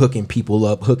know, hooking people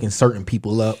up, hooking certain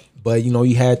people up. But, you know,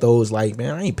 you had those like,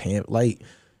 man, I ain't paying, like,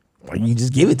 Like, you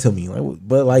just give it to me. Like,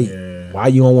 but like, why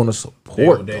you don't want to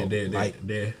support?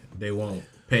 They won't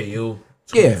pay you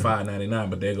 $25.99,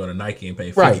 but they go to Nike and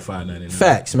pay $55.99.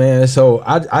 Facts, man. So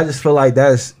I just feel like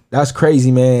that's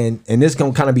crazy, man. And this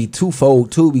gonna kind of be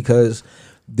twofold too, because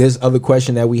this other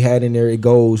question that we had in there, it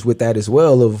goes with that as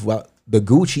well, of the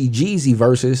Gucci Jeezy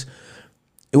versus.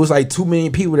 It was like 2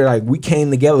 million people that like we came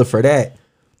together for that,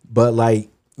 but like,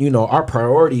 you know, our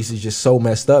priorities is just so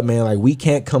messed up, man. Like, we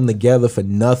can't come together for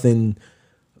nothing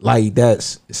like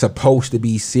that's supposed to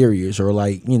be serious or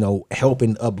like, you know,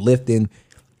 helping, uplifting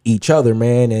each other,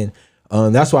 man.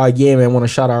 And that's why, again, man, I want to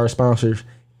shout out our sponsors,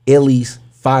 Illy's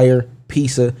Fire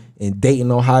Pizza in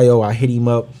Dayton, Ohio. I hit him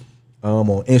up on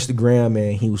Instagram,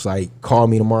 and he was like, call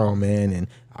me tomorrow, man. And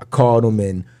I called him,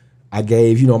 and I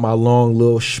gave, you know, my long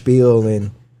little spiel, and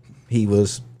he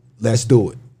was, let's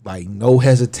do it. Like, no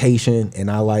hesitation. And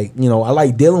I like, you know, I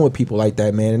like dealing with people like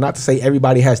that, man. And not to say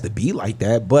everybody has to be like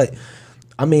that, but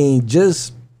I mean,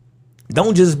 just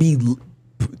don't just be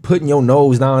putting your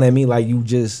nose down at me like you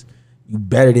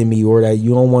better than me, or that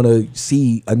you don't want to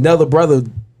see another brother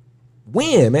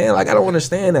win, man. Like, I don't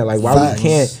understand that. Like, why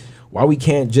we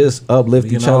can't just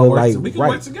uplift each other? Like, we can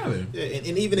work together. Yeah, and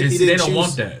even if they don't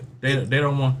want that, they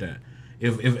don't want that.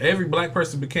 If every black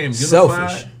person became unified,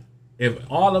 selfish. If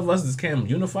all of us became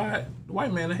unified, the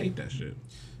white man would hate that shit.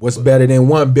 What's better than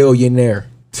 1 billionaire?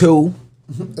 2.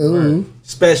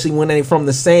 Especially when they from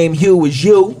the same hue as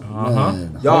you.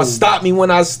 Y'all stop me when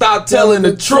I stop telling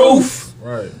the truth.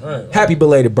 Right. Happy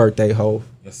belated birthday, Hov.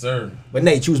 Yes, sir. But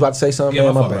Nate, you was about to say something,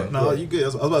 man. My bad. No, you good. I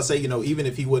was about to say, you know, even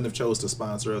if he wouldn't have chose to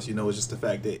sponsor us, you know, it's just the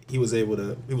fact that he was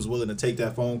willing to take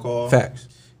that phone call. Facts.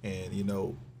 And, you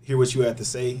know, hear what you have to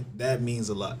say. That means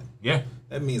a lot. Yeah.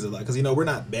 That means a lot, because, you know, we're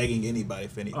not begging anybody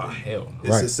for anything. Oh, hell no.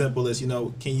 It's as simple as, you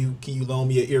know, can you loan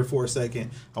me an ear for a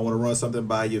second? I want to run something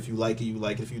by you. If you like it, you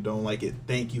like it. If you don't like it,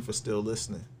 thank you for still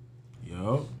listening.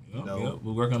 Yep.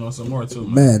 We're working on some more too,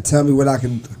 man. Tell me what I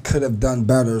could have done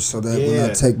better, so that when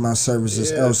I take my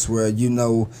services elsewhere, you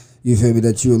know, you feel me,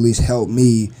 that you at least help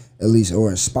me, at least, or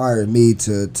inspired me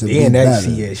to be better.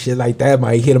 Yeah, shit like that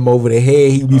might hit him over the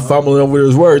head. He be fumbling over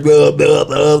his words. Blah, blah,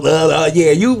 blah, blah, blah.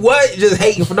 Yeah, you what? Just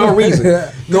hating for no reason.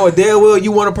 Knowing damn well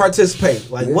you want to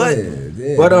participate. Like, what?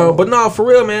 Yeah, but no, for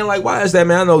real, man. Like, why is that,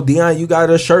 man? I know, Dion, you got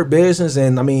a shirt business,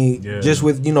 and I mean, just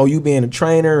with, you know, you being a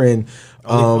trainer and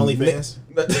OnlyFans.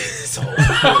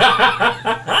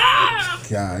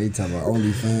 God, he talking about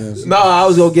OnlyFans. No, I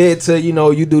was gonna get to, you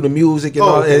know, you do the music and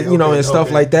all, and, you know, and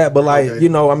stuff like that. But like, you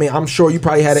know, I mean, I'm sure you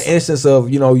probably had an instance of,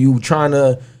 you know, you trying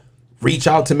to reach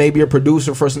out to maybe a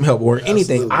producer for some help or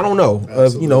anything. Absolutely. I don't know,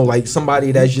 of, you know, like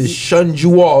somebody that just shunned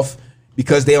you off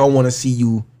because they don't want to see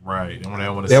you. Right. They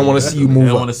don't want to see you move. They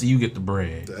don't want to see you get the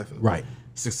bread. Definitely. Right.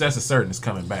 Success is certain. It's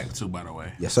coming back too, by the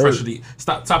way. Yes, sir.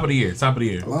 Top of the year.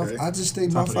 Well, I just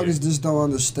think motherfuckers just don't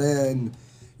understand.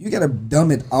 You gotta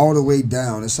dumb it all the way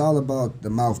down. It's all about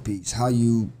the mouthpiece, how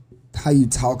you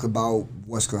talk about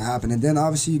what's gonna happen, and then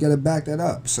obviously you gotta back that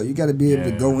up. So you gotta be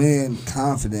able to go in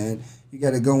confident. You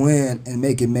gotta go in and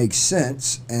make it make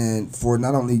sense, and for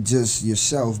not only just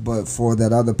yourself, but for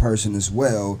that other person as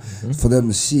well, for them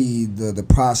to see the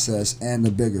process and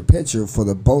the bigger picture for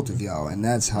the both of y'all, and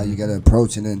that's how you gotta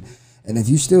approach it. And if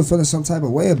you still feeling some type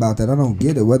of way about that, I don't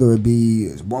get it. Whether it be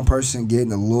one person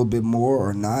getting a little bit more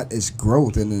or not, it's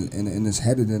growth and it's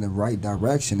headed in the right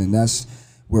direction, and that's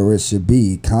where it should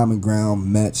be. Common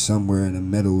ground met somewhere in the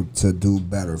middle to do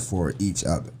better for each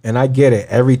other. And I get it.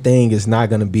 Everything is not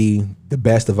going to be the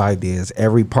best of ideas.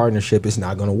 Every partnership is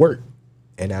not going to work,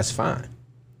 and that's fine.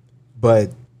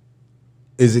 But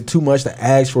is it too much to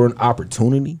ask for an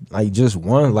opportunity? Like, just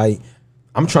one? Like,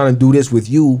 I'm trying to do this with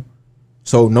you,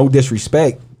 so no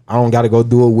disrespect, I don't got to go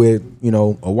do it with, you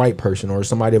know, a white person or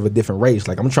somebody of a different race.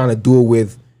 Like, I'm trying to do it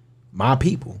with my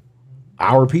people,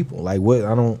 our people. Like, what?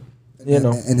 I don't... You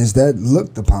know, and is that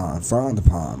looked upon, frowned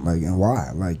upon, like, and why?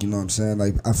 Like, you know what I'm saying?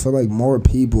 Like, I feel like more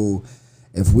people,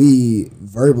 if we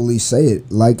verbally say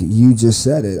it, like you just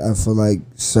said it, I feel like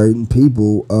certain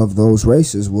people of those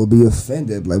races will be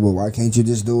offended. Like, well, why can't you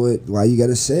just do it? Why you got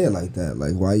to say it like that?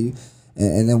 Like, why you,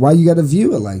 and then why you got to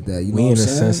view it like that? You know, we what in I'm a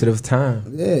saying? sensitive time.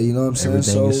 Yeah, you know what I'm saying.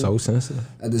 Everything is so sensitive.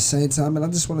 At the same time, and I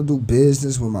just want to do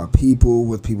business with my people,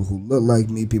 with people who look like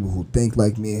me, people who think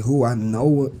like me, and who I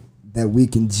know that we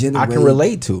can generate. I can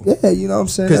relate to. Yeah, you know what I'm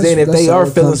saying? Because then if they are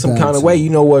feeling some kind of way, you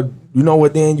know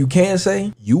what then you can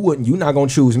say? You're not going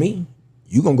to choose me.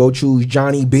 You going to go choose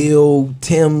Johnny, Bill,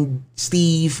 Tim,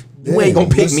 Steve. You ain't going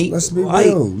to pick me. Let's be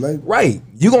real. Right.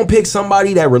 You going to pick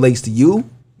somebody that relates to you,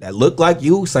 that look like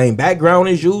you, same background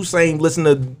as you, same listen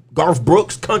to Garth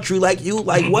Brooks country like you.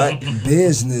 Like what?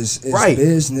 Business is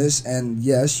business, and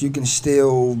yes, you can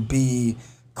still be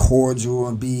cordial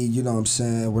and be, you know what I'm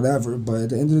saying, whatever. But at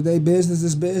the end of the day, business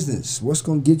is business. What's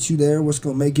gonna get you there? What's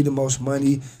gonna make you the most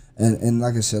money? And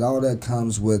like I said, all that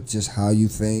comes with just how you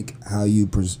think, how you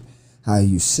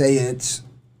say it,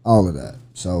 all of that.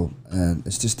 So, and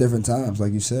it's just different times,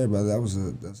 like you said, brother. That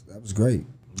was great.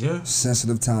 Yeah,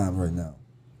 sensitive time right now.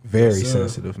 Very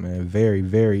sensitive, man. Very,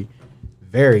 very,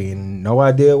 very, and no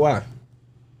idea why.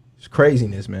 It's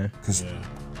craziness, man.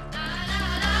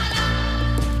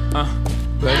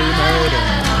 Bloody murder,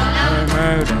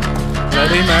 murder,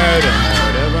 bloody murder,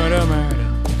 murder, murder, murder.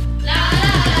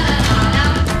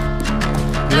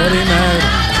 Bloody murder,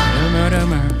 murder,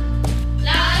 murder.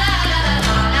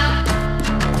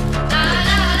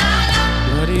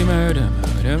 Bloody murder,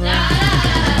 murder, murder.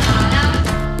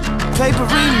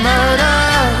 Papery murder,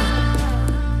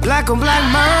 black on black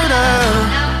murder.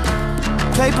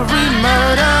 Papery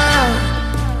murder,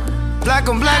 black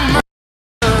on black murder.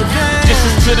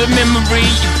 To the memory,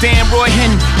 you damn Roy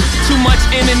Henry. Too much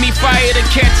enemy fire to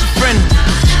catch a friend.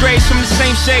 Strays from the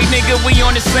same shade, nigga, we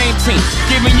on the same team.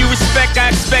 Giving you respect, I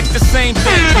expect the same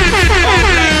thing. All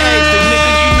black everything,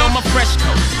 nigga, you know my fresh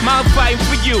coat. My fight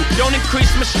for you, don't increase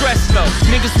my stress though.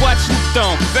 Niggas watching the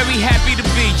throne, very happy to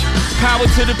be you. Power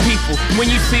to the people, when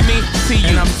you see me, see you.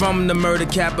 And I'm from the murder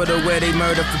capital, where they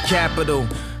murder for capital.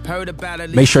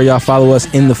 Make sure y'all follow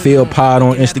us In The Field Pod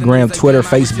on Instagram, Twitter,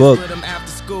 Facebook,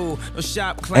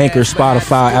 Anchor,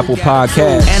 Spotify, Apple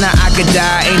Podcasts. And I could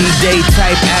die any day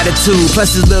type attitude.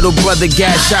 Plus his little brother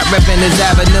got shot repping his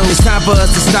avenue. It's time for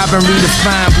us to stop and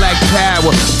redefine black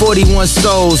power. 41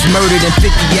 souls murdered in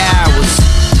 50 hours.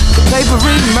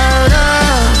 Papery murder,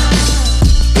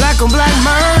 black on black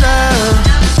murder.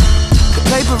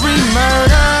 Papery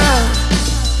murder,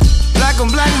 black on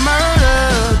black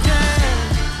murder.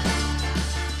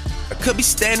 Could be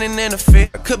standing in the field.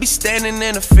 I could be standing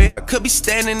in the field. I could be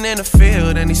standing in the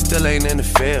field, and he still ain't in the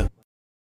field.